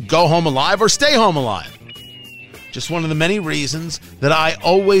right to go home alive or stay home alive. Just one of the many reasons that I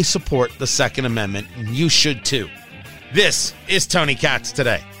always support the Second Amendment, and you should too. This is Tony Katz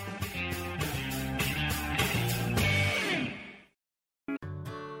Today.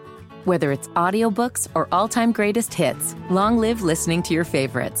 Whether it's audiobooks or all-time greatest hits, long live listening to your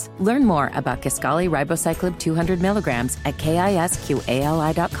favorites. Learn more about Kisqali Ribociclib 200 milligrams at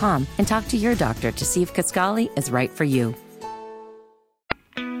KISQALI.com and talk to your doctor to see if Kisqali is right for you.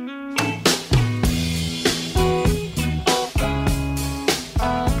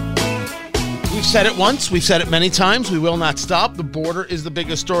 We've said it once, we've said it many times, we will not stop. The border is the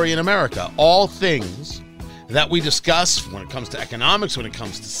biggest story in America. All things that we discuss when it comes to economics, when it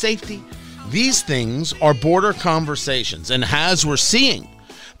comes to safety, these things are border conversations. And as we're seeing,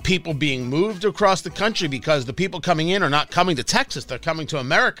 people being moved across the country because the people coming in are not coming to Texas, they're coming to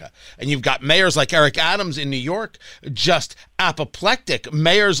America. And you've got mayors like Eric Adams in New York, just apoplectic.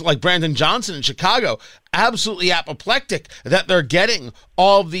 Mayors like Brandon Johnson in Chicago, absolutely apoplectic that they're getting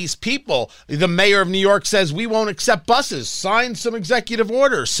all these people. The mayor of New York says, we won't accept buses, sign some executive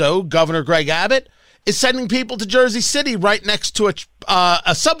orders. So Governor Greg Abbott is sending people to Jersey City right next to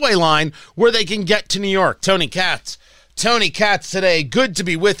a subway line where they can get to New York. Tony Katz today, good to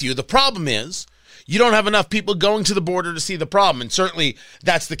be with you. The problem is you don't have enough people going to the border to see the problem, and certainly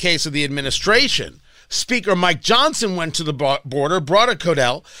that's the case of the administration. Speaker Mike Johnson went to the border, brought a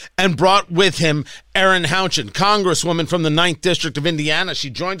Codell, and brought with him Erin Houchin, Congresswoman from the 9th District of Indiana. She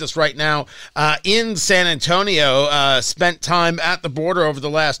joins us right now in San Antonio, spent time at the border over the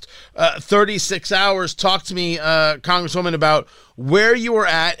last 36 hours. Talk to me, Congresswoman, about where you were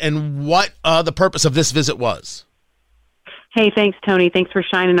at and what the purpose of this visit was. Hey, thanks, Tony. Thanks for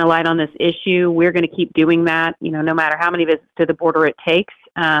shining a light on this issue. We're going to keep doing that, no matter how many visits to the border it takes.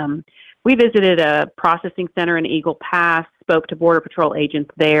 We visited a processing center in Eagle Pass, spoke to Border Patrol agents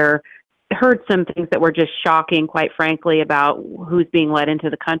there, heard some things that were just shocking, quite frankly, about who's being let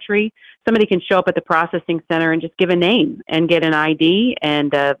into the country. Somebody can show up at the processing center and just give a name and get an ID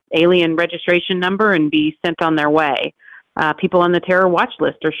and an alien registration number and be sent on their way. People on the terror watch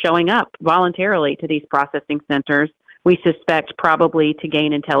list are showing up voluntarily to these processing centers. We suspect probably to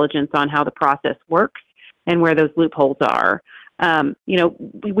gain intelligence on how the process works and where those loopholes are.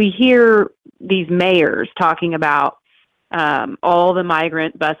 We hear these mayors talking about all the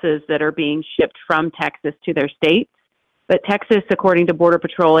migrant buses that are being shipped from Texas to their states. But Texas, according to Border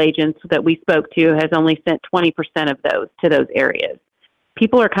Patrol agents that we spoke to, has only sent 20% of those to those areas.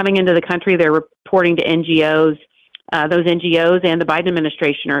 People are coming into the country. They're reporting to NGOs. Those NGOs and the Biden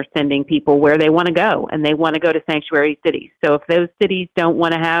administration are sending people where they want to go, and they want to go to sanctuary cities. So if those cities don't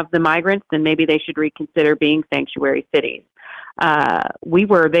want to have the migrants, then maybe they should reconsider being sanctuary cities. We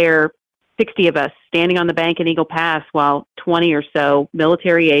were there, 60 of us, standing on the bank in Eagle Pass while 20 or so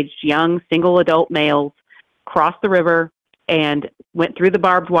military-aged young single adult males crossed the river and went through the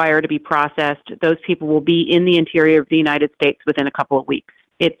barbed wire to be processed. Those people will be in the interior of the United States within a couple of weeks.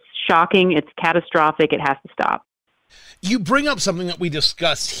 It's shocking. It's catastrophic. It has to stop. You bring up something that we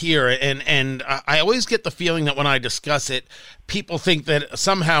discuss here, and I always get the feeling that when I discuss it, people think that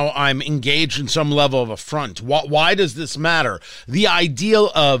somehow I'm engaged in some level of affront. Why does this matter? The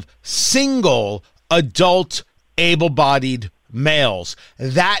ideal of single adult able-bodied males,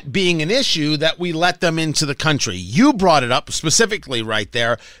 that being an issue that we let them into the country. You brought it up specifically right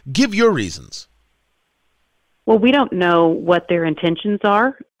there. Give your reasons. Well, we don't know what their intentions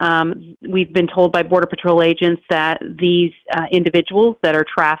are. We've been told by Border Patrol agents that these individuals that are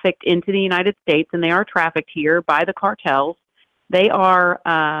trafficked into the United States, and they are trafficked here by the cartels, they are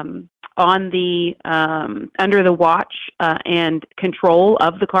on the under the watch and control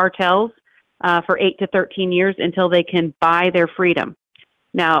of the cartels for 8 to 13 years until they can buy their freedom.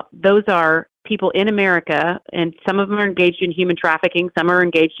 Now, those are people in America, and some of them are engaged in human trafficking, some are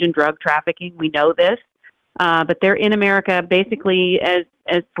engaged in drug trafficking. We know this. But they're in America basically as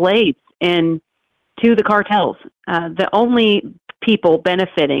slaves and to the cartels. The only people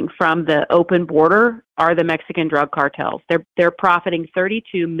benefiting from the open border are the Mexican drug cartels. They're profiting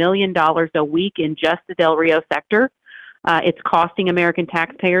 $32 million a week in just the Del Rio sector. It's costing American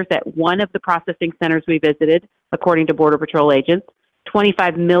taxpayers at one of the processing centers we visited, according to Border Patrol agents,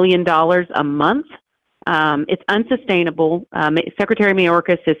 $25 million a month. It's unsustainable. Secretary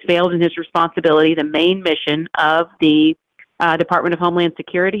Mayorkas has failed in his responsibility. The main mission of the Department of Homeland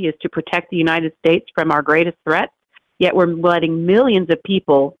Security is to protect the United States from our greatest threats. Yet we're letting millions of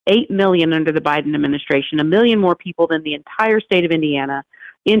people, 8 million under the Biden administration, 1 million more people than the entire state of Indiana,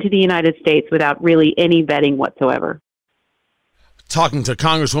 into the United States without really any vetting whatsoever. Talking to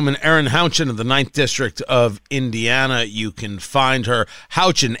Congresswoman Erin Houchin of the 9th District of Indiana. You can find her,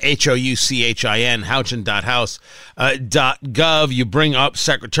 Houchin, Houchin, houchin.house.gov. You bring up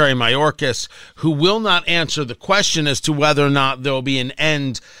Secretary Mayorkas, who will not answer the question as to whether or not there will be an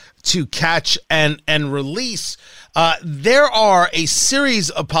end to catch and release. There are a series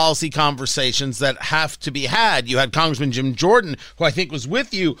of policy conversations that have to be had. You had Congressman Jim Jordan, who I think was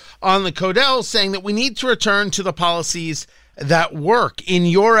with you on the Codell, saying that we need to return to the policies that work. In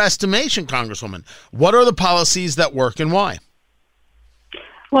your estimation, Congresswoman, what are the policies that work and why?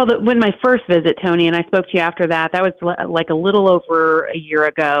 Well, when my first visit, Tony, and I spoke to you after that, that was like a little over a year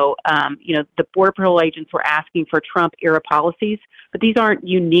ago. The Border Patrol agents were asking for Trump-era policies, but these aren't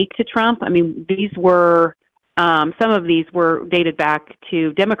unique to Trump. I mean, these were Some of these were dated back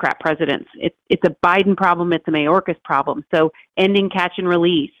to Democrat presidents. It's a Biden problem. It's a Mayorkas problem. So ending catch and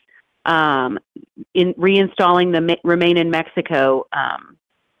release, in reinstalling the Remain in Mexico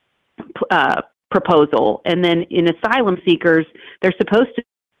proposal. And then in asylum seekers, they're supposed to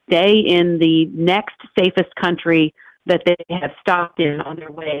stay in the next safest country that they have stopped in on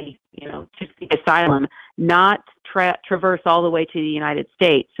their way, to seek asylum, not traverse all the way to the United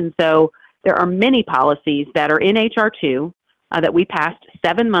States. And so there are many policies that are in H.R. 2 that we passed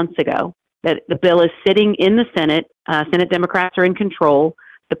 7 months ago, that the bill is sitting in the Senate. Senate Democrats are in control.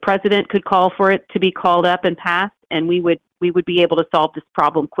 The president could call for it to be called up and passed, and we would be able to solve this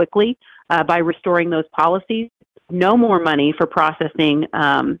problem quickly by restoring those policies. No more money for processing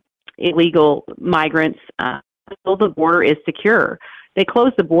illegal migrants until the border is secure. They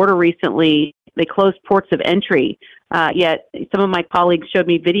closed the border recently. They closed ports of entry. Yet some of my colleagues showed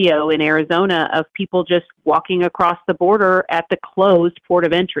me video in Arizona of people just walking across the border at the closed port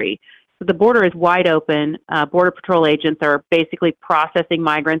of entry. So the border is wide open. Border Patrol agents are basically processing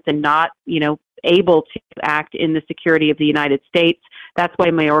migrants and not, able to act in the security of the United States. That's why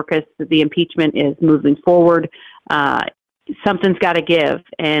Mayorkas, the impeachment, is moving forward. Something's got to give,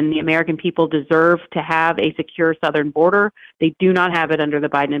 and the American people deserve to have a secure southern border. They do not have it under the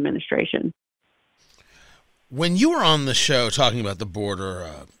Biden administration. When you were on the show talking about the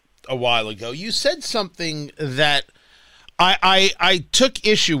border a while ago, you said something that I took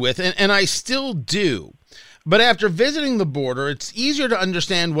issue with, and I still do. But after visiting the border, it's easier to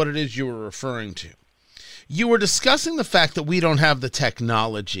understand what it is you were referring to. You were discussing the fact that we don't have the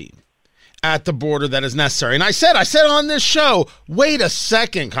technology at the border that is necessary. And I said on this show, wait a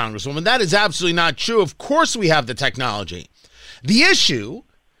second, Congresswoman, that is absolutely not true. Of course we have the technology. The issue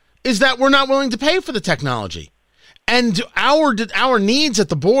is that we're not willing to pay for the technology. And our needs at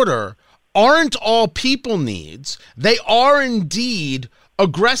the border aren't all people needs. They are indeed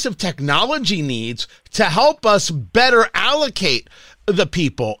aggressive technology needs to help us better allocate the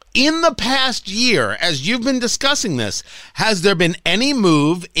people. In the past year, as you've been discussing this, has there been any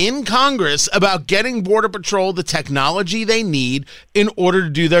move in Congress about getting Border Patrol the technology they need in order to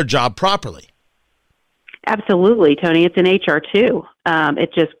do their job properly? Absolutely, Tony. It's in H.R. 2.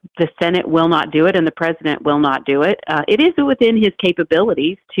 It just, the Senate will not do it and the president will not do it. It is within his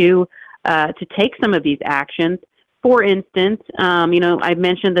capabilities to take some of these actions. For instance, I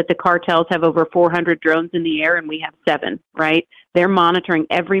mentioned that the cartels have over 400 drones in the air and we have 7, right? They're monitoring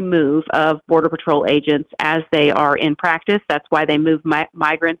every move of Border Patrol agents as they are in practice. That's why they move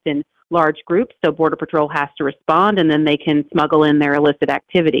migrants in large groups. So Border Patrol has to respond and then they can smuggle in their illicit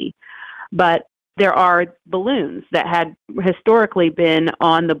activity. But there are balloons that had historically been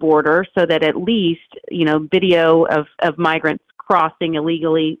on the border so that at least, video of migrants crossing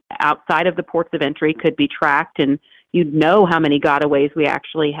illegally outside of the ports of entry could be tracked, and you'd know how many gotaways we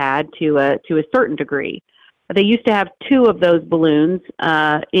actually had to a certain degree. They used to have 2 of those balloons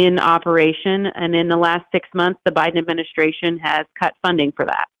in operation, and in the last 6 months, the Biden administration has cut funding for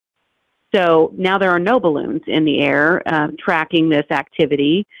that. So now there are no balloons in the air tracking this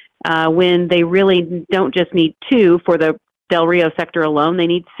activity when they really don't just need 2 for the Del Rio sector alone, they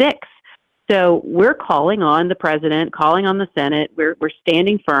need 6. So we're calling on the president, calling on the Senate. We're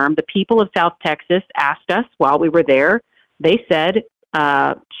standing firm. The people of South Texas asked us while we were there. They said,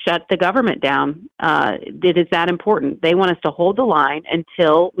 shut the government down. It is that important. They want us to hold the line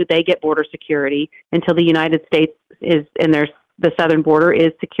until they get border security, until the United States is, and the southern border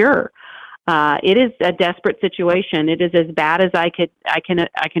is secure. It is a desperate situation. It is as bad as I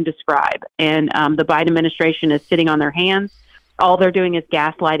can describe. And the Biden administration is sitting on their hands. All they're doing is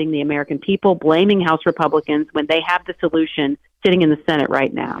gaslighting the American people, blaming House Republicans when they have the solution sitting in the Senate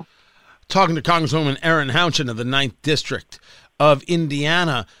right now. Talking to Congresswoman Erin Houchin of the 9th District of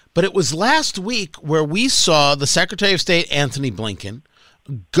Indiana. But it was last week where we saw the Secretary of State, Anthony Blinken,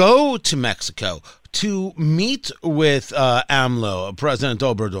 go to Mexico to meet with AMLO, President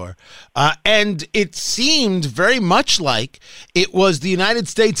Obrador. And it seemed very much like it was the United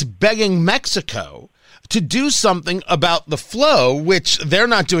States begging Mexico to do something about the flow, which they're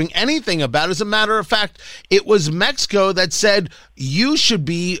not doing anything about. As a matter of fact, it was Mexico that said, you should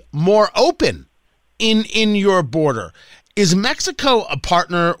be more open in your border. Is Mexico a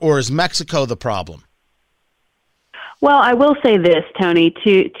partner, or is Mexico the problem? Well, I will say this, Tony,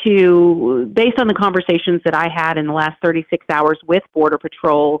 to based on the conversations that I had in the last 36 hours with Border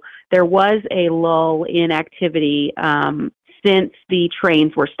Patrol, there was a lull in activity since the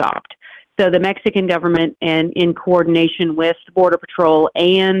trains were stopped. So the Mexican government, and in coordination with Border Patrol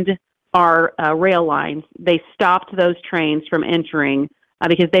and our rail lines, they stopped those trains from entering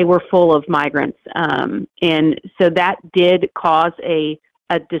because they were full of migrants. And so that did cause a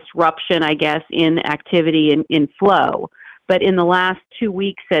disruption, I guess, in activity and in flow. But in the last 2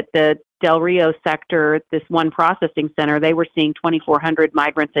 weeks at the Del Rio sector, this one processing center, they were seeing 2,400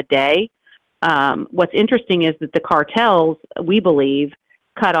 migrants a day. What's interesting is that the cartels, we believe,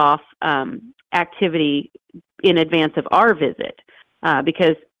 cut off activity in advance of our visit,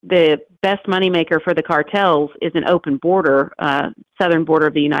 because the best moneymaker for the cartels is an open border, southern border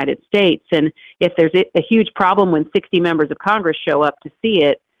of the United States. And if there's a huge problem when 60 members of Congress show up to see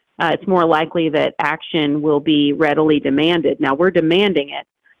it, it's more likely that action will be readily demanded. Now, we're demanding it,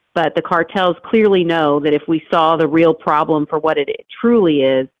 but the cartels clearly know that if we saw the real problem for what it truly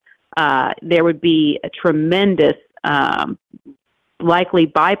is, there would be a tremendous, likely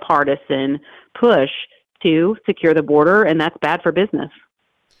bipartisan push to secure the border, and that's bad for business.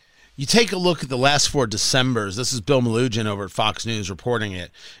 You take a look at the last 4 Decembers. This is Bill Malugin over at Fox News reporting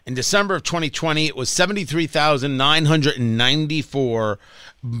it. In December of 2020, it was 73,994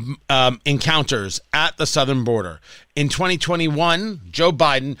 encounters at the southern border. In 2021, Joe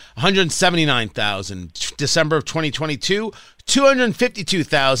Biden, 179,000. December of 2022,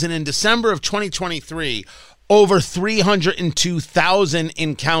 252,000. In December of 2023, over 302,000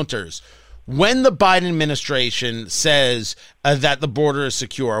 encounters. When the Biden administration says that the border is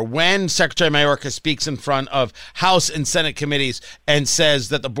secure, when Secretary Mayorkas speaks in front of House and Senate committees and says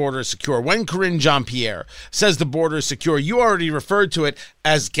that the border is secure, when Karine Jean-Pierre says the border is secure, you already referred to it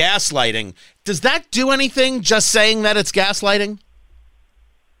as gaslighting. Does that do anything, just saying that it's gaslighting?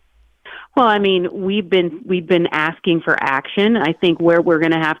 Well, I mean, we've been asking for action. I think where we're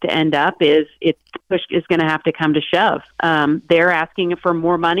going to have to end up is push is going to have to come to shove. They're asking for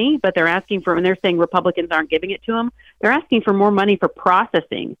more money, but they're asking for, and they're saying Republicans aren't giving it to them. They're asking for more money for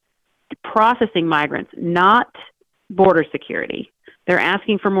processing migrants, not border security. They're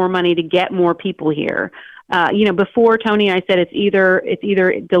asking for more money to get more people here. Before, Tony, I said it's either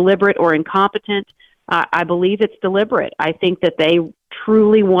deliberate or incompetent. I believe it's deliberate. I think that they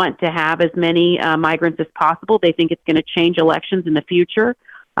truly want to have as many migrants as possible. They think it's going to change elections in the future.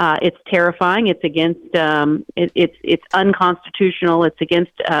 It's terrifying. It's against it's unconstitutional. It's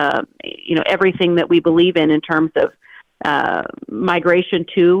against everything that we believe in terms of migration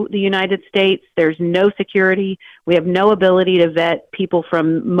to the United States. There's no security. We have no ability to vet people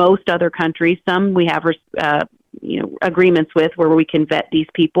from most other countries. Some we have agreements with where we can vet these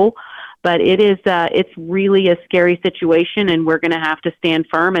people. But it's really a scary situation, and we're going to have to stand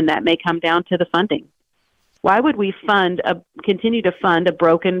firm, and that may come down to the funding. Why would we continue to fund a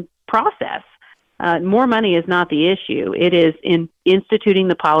broken process? More money is not the issue. It is in instituting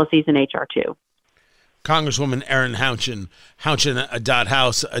the policies in H.R. 2. Congresswoman Erin Houchin,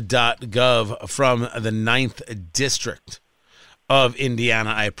 Houchin.house.gov from the 9th District of Indiana.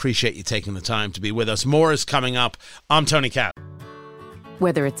 I appreciate you taking the time to be with us. More is coming up. I'm Tony Katz.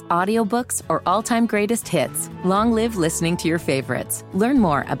 Whether it's audiobooks or all-time greatest hits, long live listening to your favorites. Learn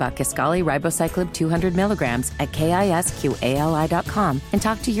more about Kisqali Ribociclib 200 milligrams at KISQALI.com and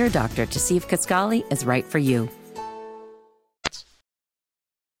talk to your doctor to see if Kisqali is right for you.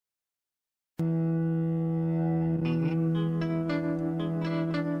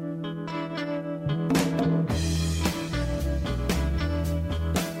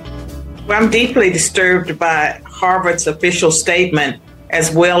 I'm deeply disturbed by Harvard's official statement, as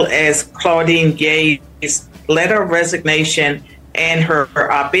well as Claudine Gay's letter of resignation and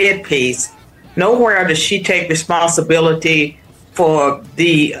her op-ed piece. Nowhere does she take responsibility for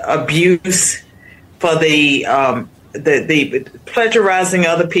the abuse, for the plagiarizing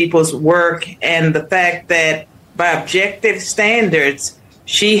other people's work, and the fact that by objective standards,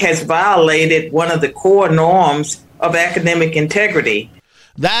 she has violated one of the core norms of academic integrity.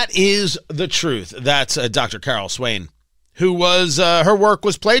 That is the truth. That's Dr. Carol Swain, who was, her work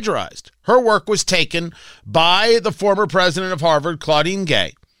was plagiarized. Her work was taken by the former president of Harvard, Claudine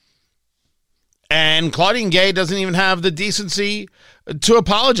Gay. And Claudine Gay doesn't even have the decency to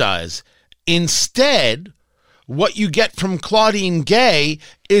apologize. Instead, what you get from Claudine Gay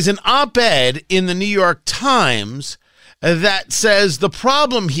is an op-ed in the New York Times that says the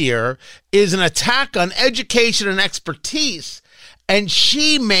problem here is an attack on education and expertise. And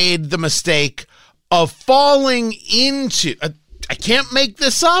she made the mistake of falling into, I can't make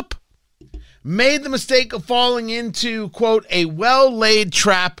this up, made the mistake of falling into, quote, a well-laid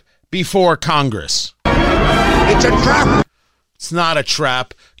trap before Congress. It's a trap. It's not a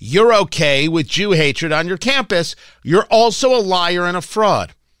trap. You're okay with Jew hatred on your campus. You're also a liar and a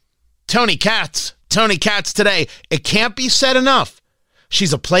fraud. Tony Katz today. It can't be said enough.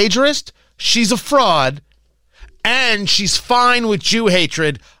 She's a plagiarist. She's a fraud. and she's fine with Jew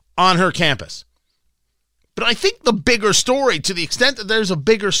hatred on her campus. But I think the bigger story, to the extent that there's a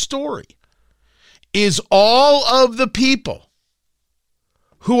bigger story, is all of the people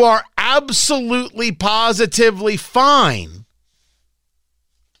who are absolutely positively fine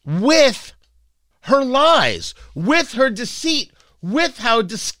with her lies, with her deceit, with how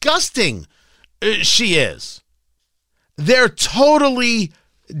disgusting she is. They're totally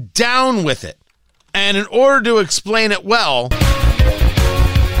down with it. And in order to explain it well,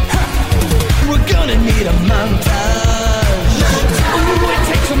 we're gonna need a montage. Ooh, it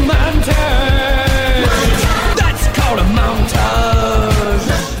takes a montage. That's called a montage.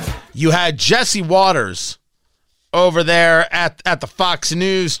 You had Jesse Waters over there at the Fox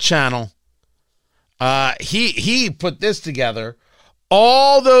News channel. He put this together.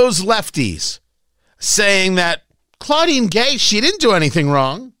 All those lefties saying that Claudine Gay, she didn't do anything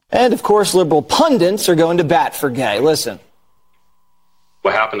wrong. And, of course, liberal pundits are going to bat for Gay. Listen.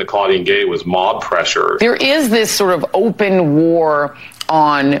 What happened to Claudine Gay was mob pressure. There is this sort of open war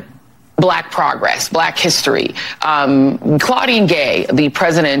on Black progress, Black history. Claudine Gay, the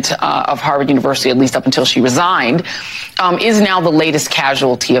president of Harvard University, at least up until she resigned, is now the latest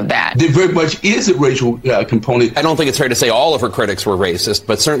casualty of that. There very much is a racial component. I don't think it's fair to say all of her critics were racist,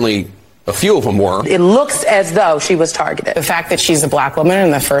 but certainly a few of them were. It looks as though she was targeted. The fact that she's a Black woman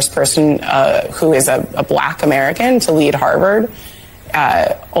and the first person who is a Black American to lead Harvard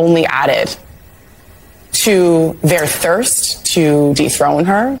only added to their thirst to dethrone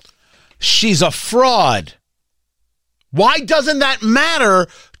her. She's a fraud. Why doesn't that matter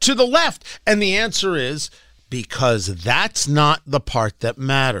to the left? And the answer is because that's not the part that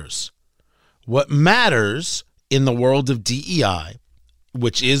matters. What matters in the world of DEI,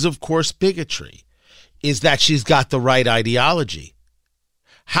 which is, of course, bigotry, is that she's got the right ideology.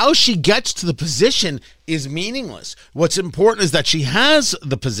 How she gets to the position is meaningless. What's important is that she has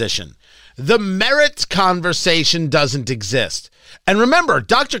the position. The merit conversation doesn't exist. And remember,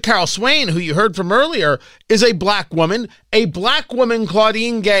 Dr. Carol Swain, who you heard from earlier, is a Black woman. A Black woman,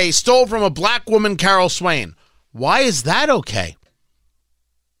 Claudine Gay, stole from a Black woman, Carol Swain. Why is that okay?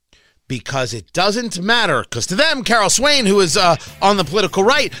 Because it doesn't matter. Because to them, Carol Swain, who is on the political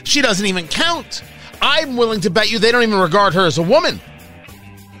right, she doesn't even count. I'm willing to bet you they don't even regard her as a woman.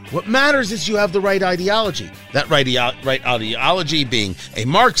 What matters is you have the right ideology. That right ideology being a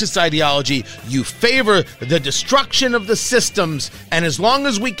Marxist ideology, you favor the destruction of the systems, and as long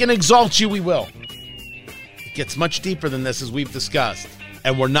as we can exalt you, we will. It gets much deeper than this, as we've discussed,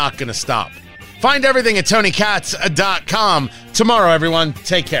 and we're not going to stop. Find everything at TonyKatz.com. Tomorrow, everyone,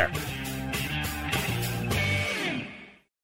 take care.